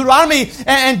says in Deuteronomy,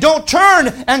 and don't turn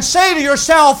and say to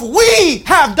yourself, we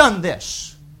have done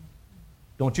this.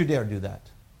 Don't you dare do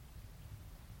that.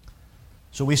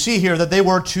 So we see here that they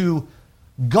were to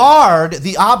guard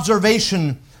the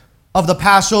observation of the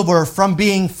Passover from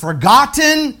being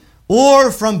forgotten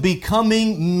or from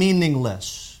becoming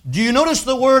meaningless. Do you notice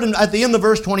the word at the end of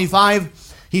verse 25?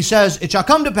 He says, it shall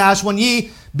come to pass when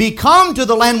ye be come to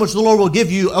the land which the Lord will give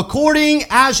you, according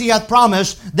as he hath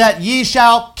promised, that ye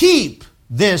shall keep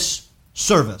this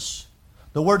service.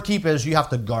 The word keep is you have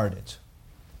to guard it,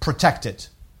 protect it.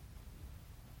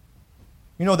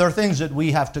 You know, there are things that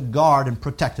we have to guard and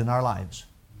protect in our lives.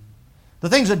 The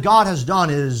things that God has done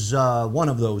is one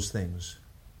of those things.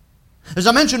 As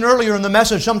I mentioned earlier in the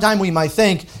message, sometimes we might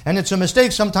think, and it's a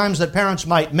mistake sometimes that parents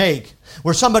might make,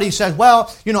 where somebody says,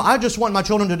 well, you know, I just want my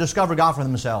children to discover God for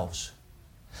themselves.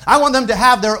 I want them to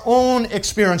have their own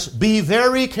experience. Be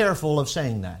very careful of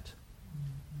saying that.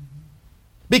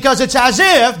 Because it's as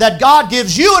if that God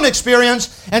gives you an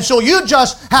experience, and so you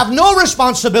just have no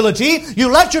responsibility. You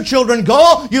let your children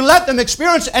go, you let them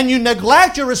experience, and you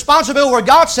neglect your responsibility where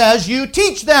God says you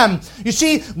teach them. You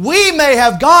see,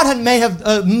 God may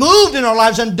have moved in our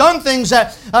lives and done things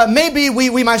that maybe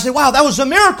we might say, wow, that was a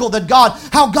miracle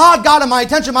how God got in my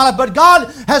attention in my life. But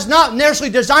God has not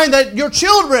necessarily designed that your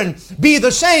children be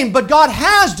the same, but God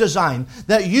has designed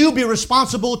that you be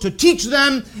responsible to teach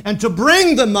them and to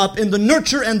bring them up in the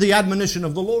nurture and the admonition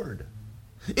of the Lord.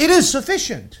 It is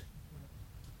sufficient.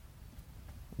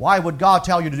 Why would God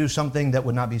tell you to do something that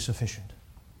would not be sufficient?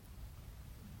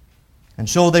 And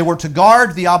so they were to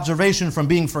guard the observation from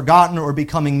being forgotten or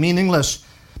becoming meaningless.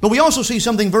 But we also see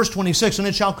something, verse 26, and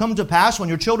it shall come to pass when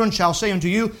your children shall say unto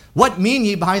you, what mean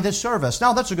ye by this service?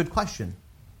 Now that's a good question.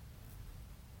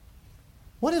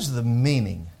 What is the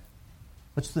meaning?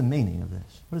 What's the meaning of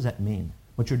this? What does that mean,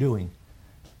 what you're doing?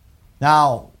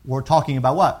 Now, we're talking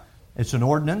about what? It's an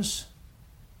ordinance.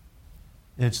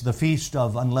 It's the Feast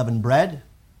of Unleavened Bread.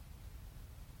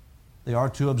 They are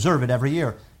to observe it every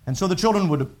year. And so the children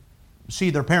would see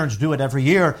their parents do it every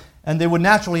year, and they would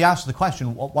naturally ask the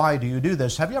question, well, why do you do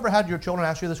this? Have you ever had your children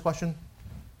ask you this question?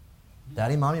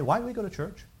 Daddy, Mommy, why do we go to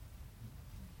church?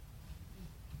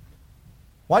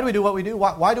 Why do we do what we do?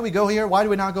 Why do we go here? Why do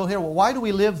we not go here? Well, why do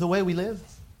we live the way we live?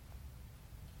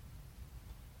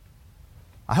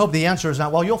 I hope the answer is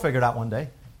not, well, you'll figure it out one day.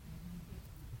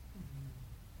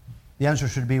 The answer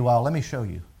should be, well, let me show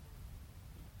you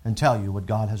and tell you what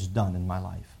God has done in my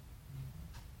life.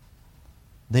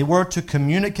 They were to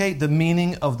communicate the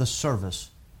meaning of the service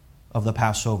of the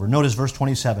Passover. Notice verse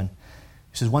 27.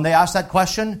 He says, when they ask that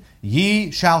question,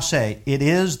 ye shall say, it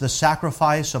is the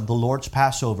sacrifice of the Lord's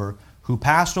Passover, who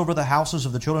passed over the houses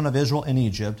of the children of Israel in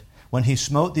Egypt, when he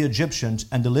smote the Egyptians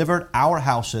and delivered our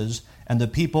houses, and the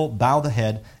people bowed the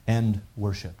head and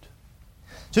worshipped.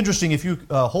 It's interesting, if you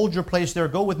hold your place there,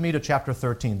 go with me to chapter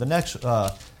 13. The next,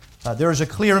 there is a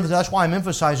clear, that's why I'm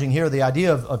emphasizing here the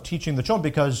idea of teaching the children,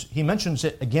 because he mentions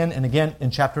it again and again in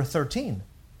chapter 13.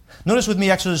 Notice with me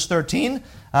Exodus 13,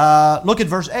 look at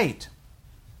verse 8.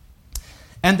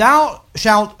 And thou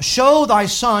shalt show thy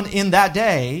son in that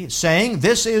day, saying,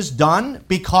 this is done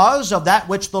because of that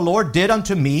which the Lord did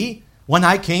unto me when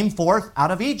I came forth out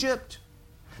of Egypt.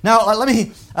 Now, let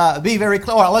me be very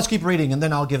clear. Well, let's keep reading, and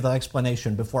then I'll give the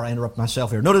explanation before I interrupt myself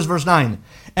here. Notice verse 9.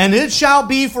 And it shall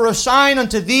be for a sign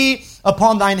unto thee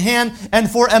upon thine hand, and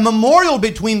for a memorial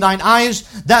between thine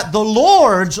eyes, that the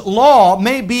Lord's law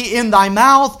may be in thy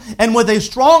mouth, and with a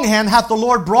strong hand hath the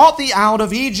Lord brought thee out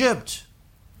of Egypt.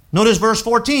 Notice verse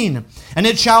 14. And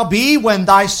it shall be when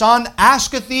thy son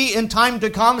asketh thee in time to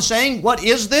come, saying, what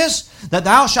is this? That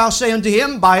thou shalt say unto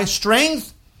him, by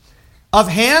strength of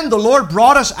hand the Lord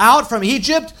brought us out from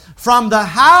Egypt, from the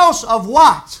house of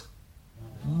what?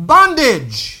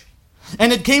 Bondage.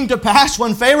 And it came to pass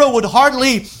when Pharaoh would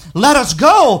hardly let us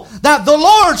go, that the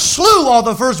Lord slew all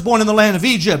the firstborn in the land of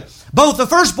Egypt, both the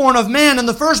firstborn of man and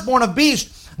the firstborn of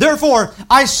beast. Therefore,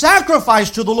 I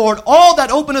sacrifice to the Lord all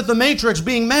that openeth the matrix,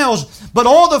 being males, but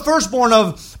all the firstborn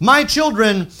of my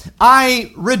children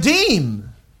I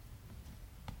redeem.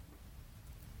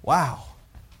 Wow.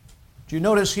 Do you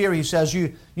notice here he says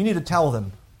you need to tell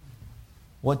them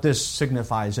what this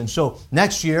signifies. And so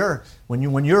next year, when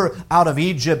you're out of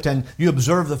Egypt and you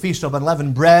observe the Feast of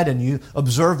Unleavened Bread and you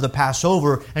observe the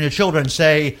Passover, and your children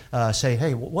say,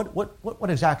 hey, what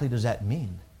exactly does that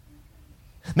mean?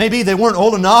 Maybe they weren't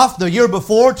old enough the year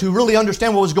before to really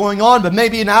understand what was going on, but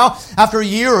maybe now, after a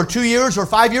year or 2 years or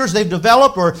 5 years, they've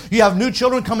developed, or you have new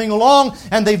children coming along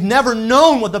and they've never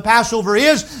known what the Passover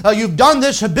is. You've done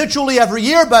this habitually every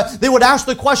year, but they would ask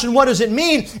the question, what does it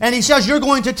mean? And he says, you're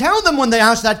going to tell them when they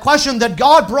ask that question that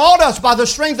God brought us by the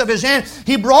strength of His hand.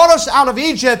 He brought us out of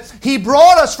Egypt. He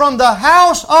brought us from the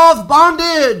house of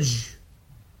bondage.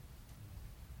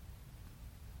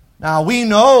 Now, we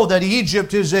know that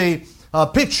Egypt is a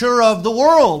picture of the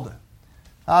world.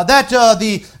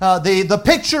 The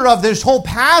picture of this whole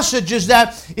passage is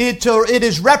that it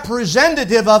is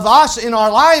representative of us in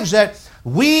our lives, that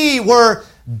we were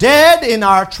dead in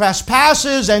our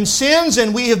trespasses and sins,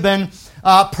 and we have been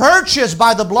purchased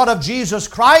by the blood of Jesus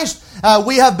Christ.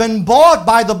 We have been bought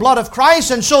by the blood of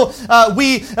Christ, and so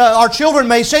our children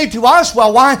may say to us,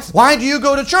 well, why do you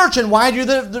go to church, and why do you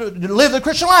live the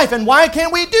Christian life, and why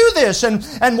can't we do this,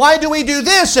 and why do we do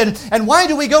this, and why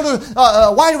do we go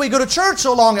to church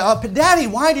so long? Daddy,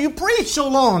 why do you preach so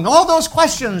long? All those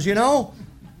questions, you know.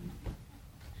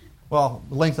 Well,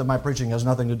 the length of my preaching has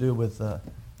nothing to do with,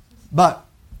 but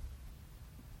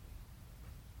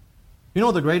you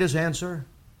know the greatest answer?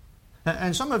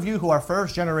 And some of you who are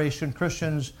first-generation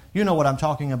Christians, you know what I'm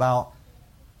talking about.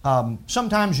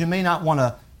 Sometimes you may not want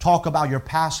to talk about your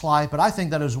past life, but I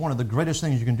think that is one of the greatest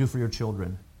things you can do for your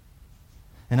children.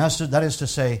 And that is to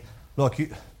say, look,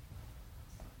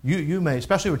 you may,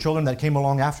 especially with children that came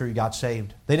along after you got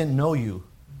saved, they didn't know you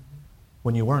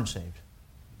when you weren't saved. And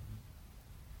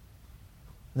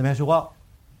they may say, well,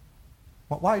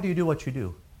 why do you do what you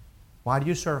do? Why do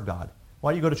you serve God?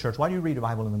 Why do you go to church? Why do you read the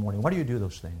Bible in the morning? Why do you do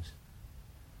those things?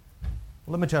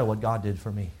 Well, let me tell you what God did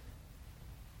for me.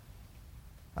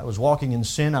 I was walking in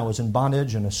sin. I was in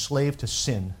bondage and a slave to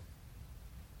sin.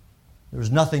 There was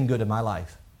nothing good in my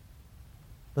life.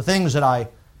 The things that I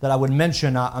that I would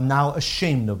mention I'm now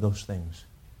ashamed of those things.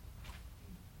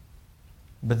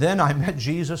 But then I met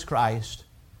Jesus Christ,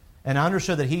 and I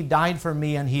understood that He died for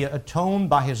me, and He atoned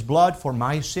by His blood for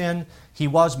my sin. He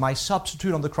was my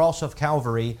substitute on the cross of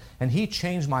Calvary, and He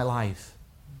changed my life.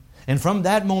 And from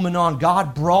that moment on,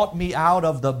 God brought me out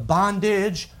of the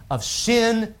bondage of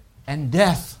sin and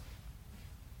death.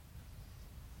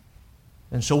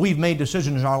 And so we've made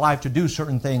decisions in our life to do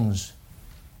certain things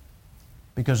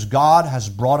because God has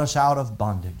brought us out of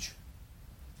bondage,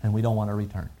 and we don't want to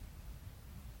return.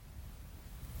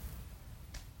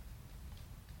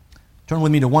 Turn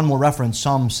with me to one more reference,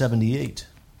 Psalm 78.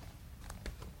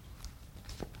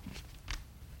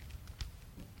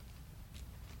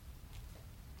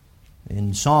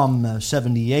 In Psalm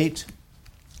 78,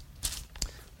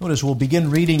 notice we'll begin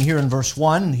reading here in verse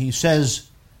 1. He says,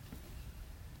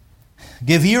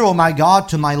 "Give ear, O my God,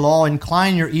 to my law.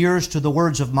 Incline your ears to the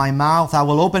words of my mouth. I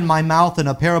will open my mouth in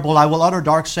a parable. I will utter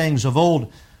dark sayings of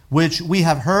old, which we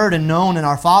have heard and known, and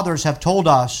our fathers have told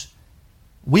us.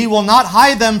 We will not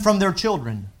hide them from their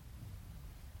children,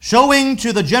 showing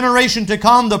to the generation to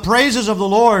come the praises of the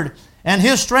Lord and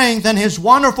His strength and His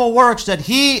wonderful works that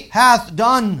He hath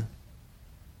done.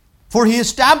 For He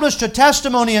established a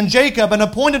testimony in Jacob and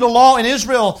appointed a law in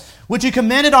Israel, which He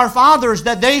commanded our fathers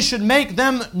that they should make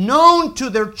them known to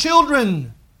their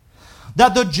children,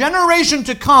 that the generation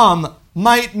to come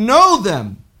might know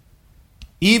them,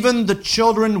 even the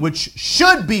children which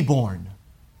should be born,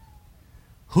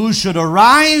 who should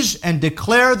arise and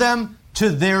declare them to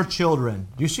their children."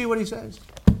 Do you see what he says?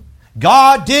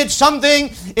 God did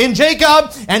something in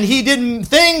Jacob, and He did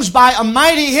things by a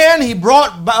mighty hand. He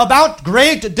brought about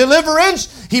great deliverance.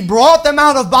 He brought them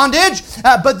out of bondage.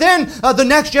 But then the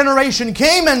next generation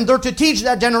came, and they're to teach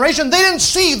that generation. They didn't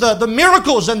see the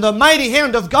miracles and the mighty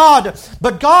hand of God.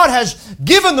 But God has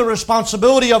given the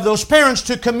responsibility of those parents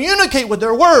to communicate with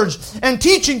their words and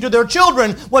teaching to their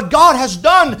children what God has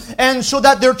done, and so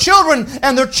that their children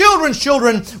and their children's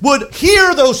children would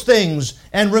hear those things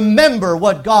and remember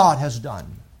what God has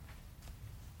done.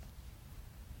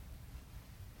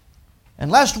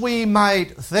 And lest we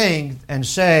might think and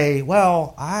say,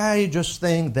 well, I just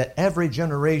think that every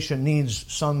generation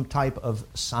needs some type of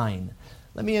sign.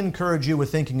 Let me encourage you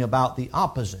with thinking about the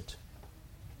opposite.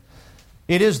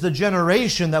 It is the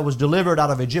generation that was delivered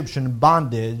out of Egyptian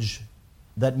bondage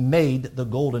that made the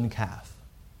golden calf.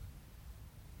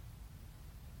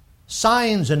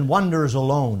 Signs and wonders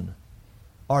alone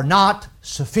are not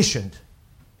sufficient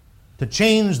to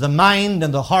change the mind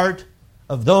and the heart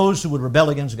of those who would rebel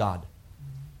against God.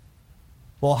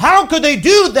 Well, how could they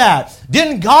do that?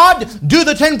 Didn't God do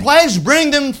the 10 plagues,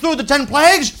 bring them through the 10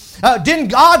 plagues? Didn't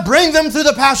God bring them through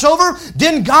the Passover?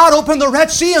 Didn't God open the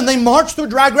Red Sea and they marched through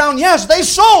dry ground? Yes, they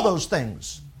saw those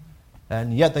things.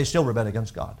 And yet they still rebelled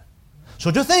against God.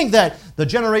 So to think that the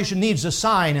generation needs a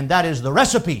sign and that is the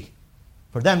recipe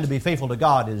for them to be faithful to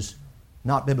God is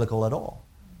not biblical at all.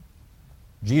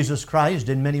 Jesus Christ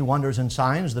did many wonders and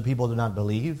signs the people did not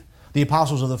believe. The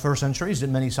apostles of the first centuries did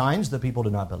many signs the people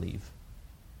did not believe.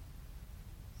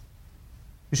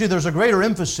 You see, there's a greater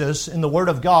emphasis in the Word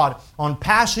of God on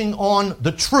passing on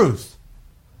the truth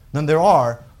than there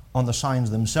are on the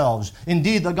signs themselves.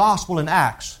 Indeed, the gospel in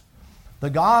Acts, the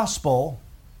gospel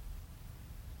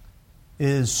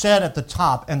is said at the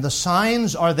top, and the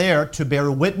signs are there to bear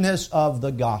witness of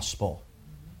the gospel.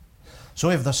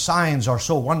 So if the signs are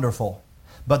so wonderful,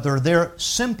 but they're there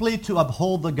simply to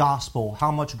uphold the gospel,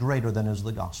 how much greater then is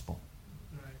the gospel?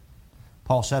 Right.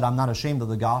 Paul said, I'm not ashamed of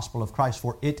the gospel of Christ,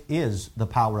 for it is the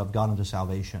power of God unto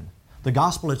salvation. The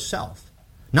gospel itself,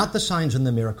 not the signs and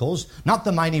the miracles, not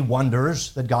the mighty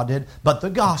wonders that God did, but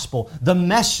the gospel, the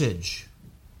message.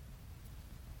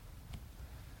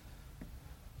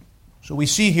 So we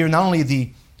see here not only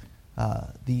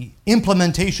the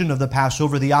implementation of the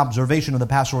Passover, the observation of the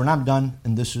Passover, and I'm done,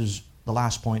 and this is the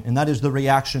last point, and that is the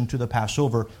reaction to the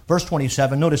Passover. Verse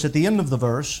 27, notice at the end of the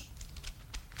verse,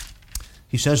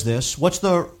 he says this. What's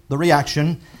the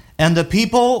reaction? And the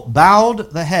people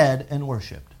bowed the head and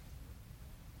worshipped.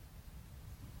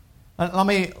 Let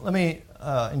me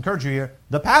encourage you here.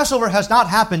 The Passover has not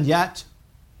happened yet.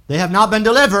 They have not been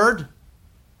delivered.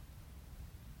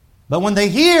 But when they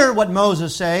hear what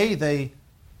Moses say, they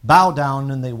bow down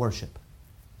and they worship.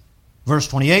 Verse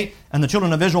 28, and the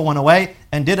children of Israel went away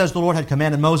and did as the Lord had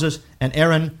commanded Moses and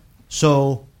Aaron,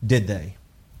 so did they.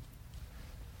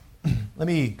 Let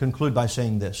me conclude by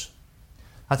saying this.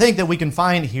 I think that we can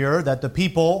find here that the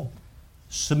people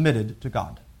submitted to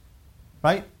God.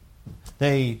 Right?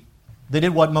 They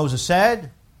did what Moses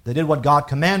said. They did what God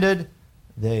commanded.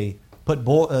 They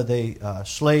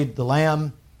slayed the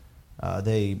lamb.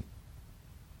 They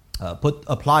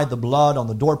applied the blood on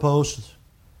the doorposts,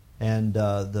 and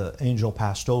the angel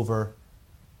passed over,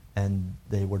 and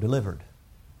they were delivered.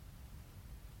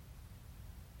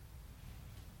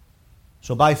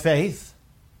 So by faith,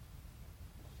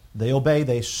 they obeyed,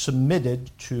 they submitted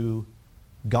to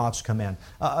God's command.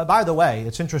 By the way,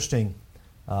 it's interesting.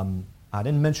 I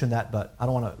didn't mention that, but I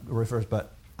don't want to refer,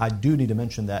 but I do need to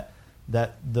mention that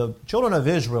the children of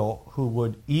Israel who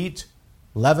would eat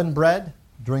leavened bread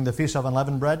during the Feast of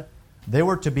Unleavened Bread, they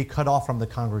were to be cut off from the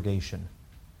congregation.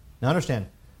 Now understand,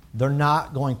 they're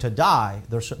not going to die.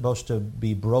 They're supposed to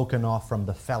be broken off from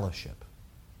the fellowship.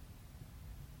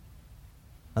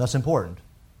 Now that's important.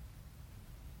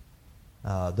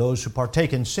 Those who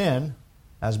partake in sin,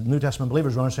 as New Testament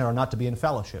believers, we understand, are not to be in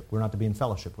fellowship. We're not to be in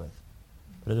fellowship with.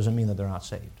 But it doesn't mean that they're not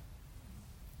saved.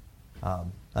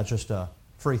 That's just a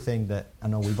free thing that I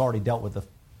know we've already dealt with the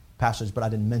passage, but I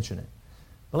didn't mention it.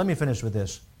 But let me finish with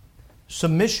this.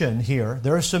 Submission here,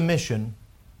 there is submission.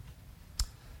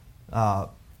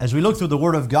 As we look through the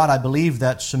Word of God, I believe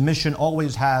that submission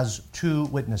always has two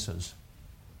witnesses.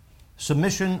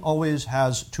 Submission always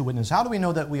has two witnesses. How do we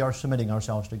know that we are submitting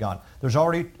ourselves to God? There's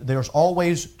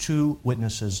always two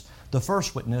witnesses. The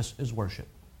first witness is worship.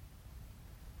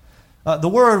 The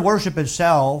word worship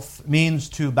itself means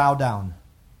to bow down.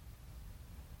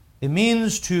 It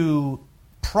means to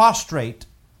prostrate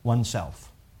oneself.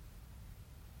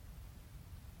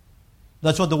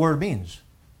 That's what the word means.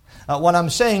 What I'm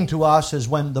saying to us is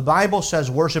when the Bible says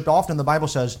worshiped, often the Bible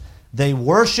says they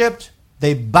worshipped,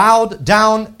 they bowed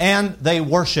down, and they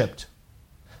worshipped.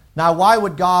 Now, why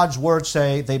would God's word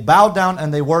say they bowed down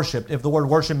and they worshipped if the word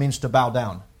worship means to bow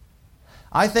down?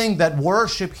 I think that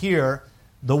worship here,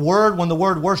 when the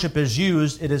word worship is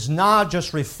used, it is not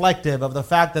just reflective of the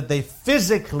fact that they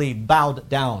physically bowed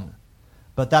down,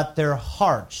 but that their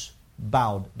hearts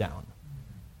bowed down.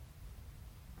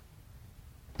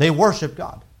 They worshiped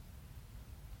God.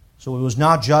 So it was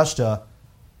not just a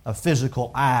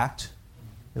physical act.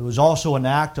 It was also an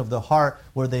act of the heart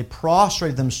where they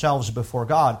prostrated themselves before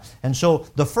God. And so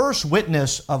the first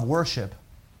witness of worship,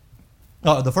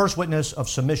 the first witness of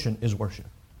submission is worship.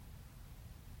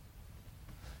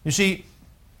 You see,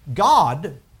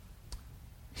 God,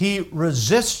 He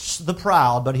resists the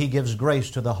proud, but He gives grace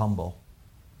to the humble.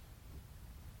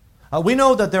 We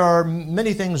know that there are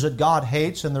many things that God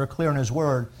hates, and they're clear in His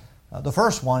Word. The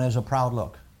first one is a proud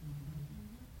look.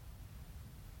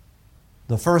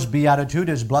 The first beatitude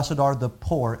is, blessed are the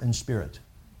poor in spirit.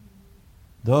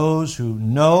 Those who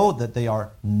know that they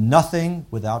are nothing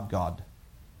without God.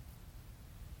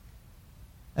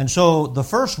 And so the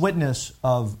first witness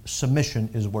of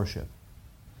submission is worship.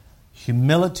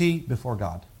 Humility before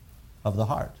God of the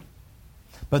heart.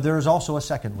 But there is also a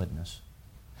second witness.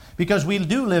 Because we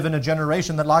do live in a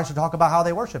generation that likes to talk about how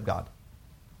they worship God.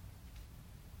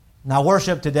 Now,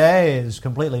 worship today is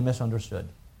completely misunderstood.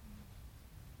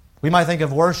 We might think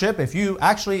of worship, if you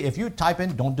type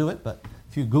in, don't do it, but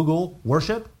if you Google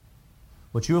worship,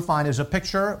 what you will find is a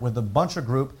picture with a bunch of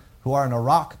group who are in a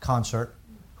rock concert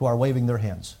who are waving their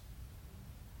hands.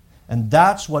 And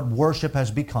that's what worship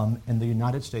has become in the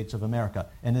United States of America.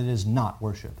 And it is not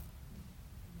worship.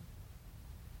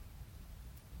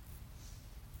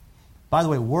 By the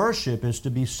way, worship is to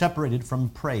be separated from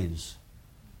praise.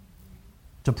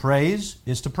 To praise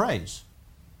is to praise.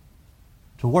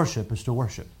 To worship is to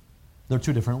worship. They're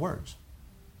two different words.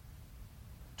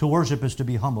 To worship is to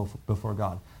be humble before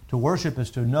God. To worship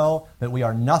is to know that we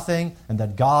are nothing and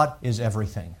that God is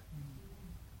everything.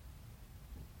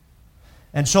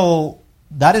 And so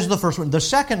that is the first one. The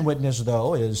second witness,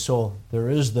 though, is there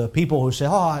is the people who say,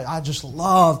 I just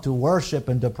love to worship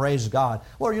and to praise God.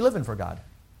 Well, are you living for God?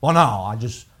 Well,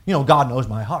 no, God knows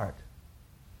my heart.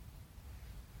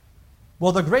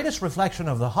 Well, the greatest reflection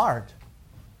of the heart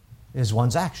is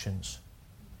one's actions.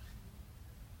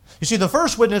 You see, the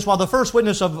first witness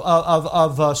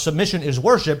of submission is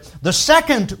worship, the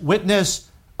second witness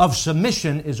of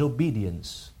submission is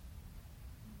obedience.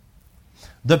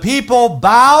 The people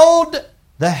bowed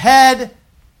the head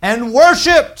and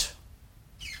worshipped.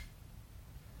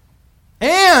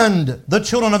 And the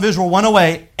children of Israel went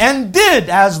away and did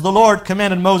as the Lord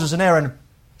commanded Moses and Aaron.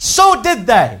 So did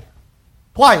they.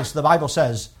 Twice the Bible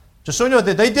says, just so you know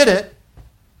that they did it.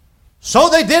 So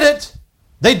they did it.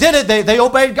 They did it. They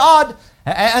obeyed God.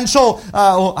 And so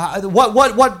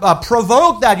what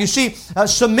provoked that? You see,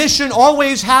 submission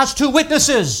always has two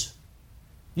witnesses.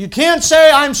 You can't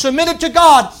say, I'm submitted to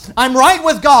God, I'm right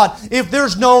with God, if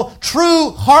there's no true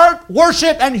heart,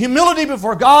 worship, and humility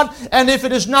before God, and if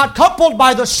it is not coupled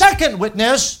by the second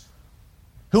witness,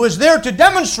 who is there to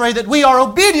demonstrate that we are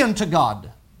obedient to God.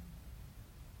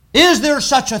 Is there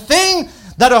such a thing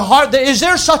that a heart, is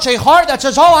there such a heart that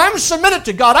says, oh, I'm submitted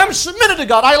to God, I'm submitted to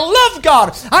God, I love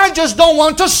God, I just don't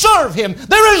want to serve Him?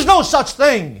 There is no such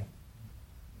thing.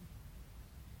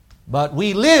 But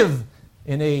we live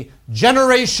in a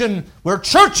generation where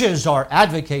churches are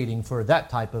advocating for that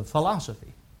type of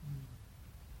philosophy.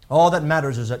 All that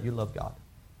matters is that you love God.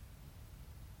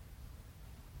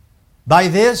 By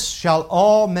this shall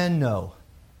all men know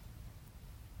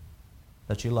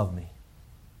that you love me,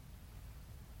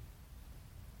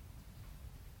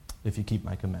 if you keep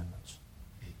my commandments.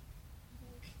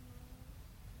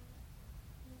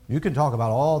 You can talk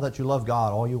about all that you love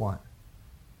God all you want.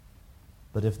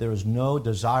 But if there is no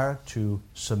desire to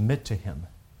submit to Him,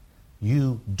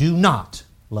 you do not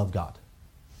love God.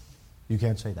 You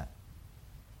can't say that.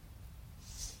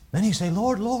 Then you say,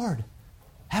 Lord, Lord,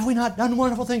 have we not done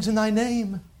wonderful things in Thy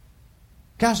name?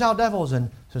 Cast out devils.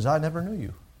 And says, I never knew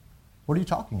you. What are you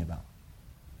talking about?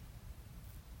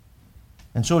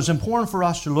 And so it's important for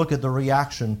us to look at the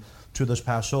reaction to this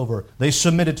Passover. They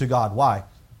submitted to God. Why?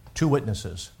 Two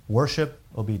witnesses. Worship,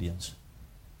 obedience.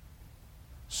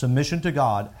 Submission to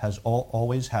God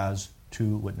always has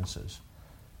two witnesses.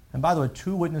 And by the way,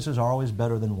 two witnesses are always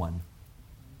better than one.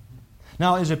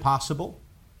 Now, is it possible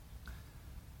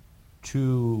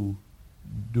to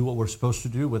do what we're supposed to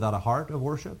do without a heart of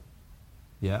worship?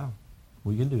 Yeah,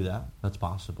 we can do that. That's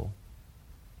possible.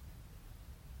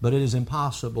 But it is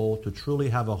impossible to truly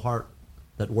have a heart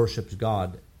that worships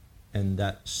God and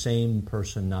that same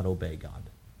person not obey God.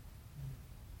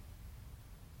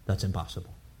 That's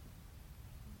impossible.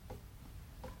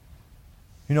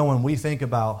 You know, when we think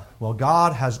about, well,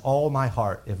 God has all my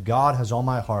heart. If God has all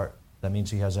my heart, that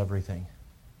means He has everything.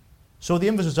 So the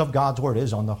emphasis of God's Word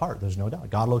is on the heart. There's no doubt.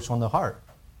 God looks on the heart.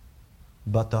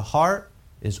 But the heart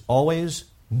is always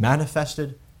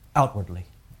manifested outwardly.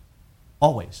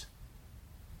 Always.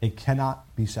 It cannot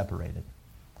be separated.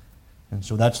 And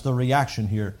so that's the reaction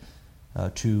here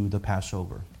to the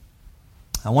Passover.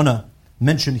 I want to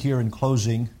mention here in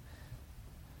closing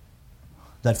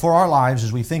that for our lives,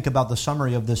 as we think about the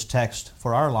summary of this text,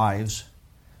 for our lives,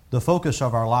 the focus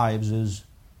of our lives is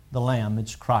the Lamb,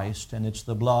 it's Christ, and it's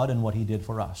the blood and what He did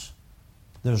for us.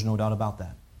 There's no doubt about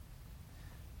that.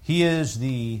 He is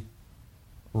the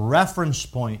reference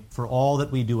point for all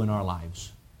that we do in our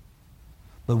lives.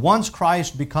 But once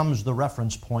Christ becomes the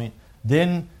reference point,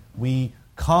 then we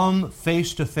come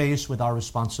face to face with our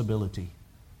responsibility.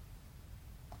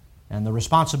 And the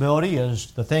responsibility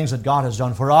is the things that God has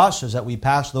done for us, is that we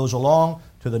pass those along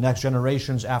to the next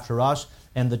generations after us,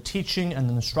 and the teaching and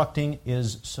the instructing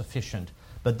is sufficient.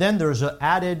 But then there's an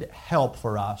added help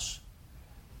for us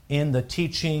in the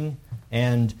teaching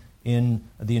and in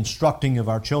the instructing of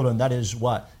our children. That is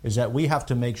what? Is that we have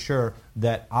to make sure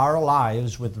that our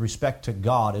lives with respect to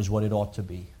God is what it ought to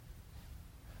be.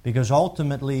 Because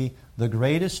ultimately, the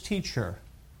greatest teacher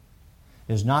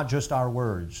is not just our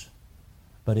words,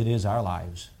 but it is our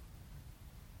lives.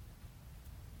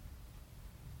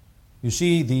 You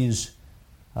see, these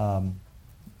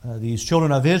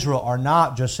children of Israel are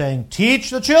not just saying, teach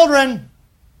the children,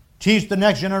 teach the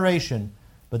next generation.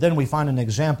 But then we find an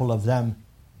example of them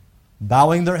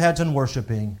bowing their heads and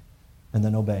worshiping and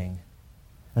then obeying.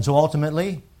 And so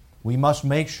ultimately, we must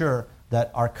make sure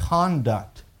that our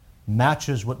conduct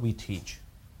matches what we teach.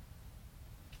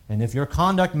 And if your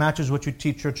conduct matches what you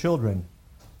teach your children,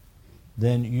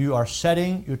 then you are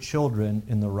setting your children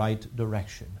in the right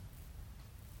direction.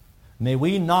 May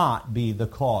we not be the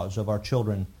cause of our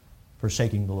children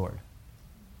forsaking the Lord.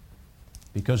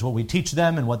 Because what we teach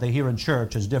them and what they hear in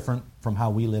church is different from how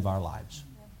we live our lives.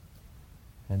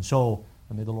 And so,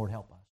 may the Lord help us.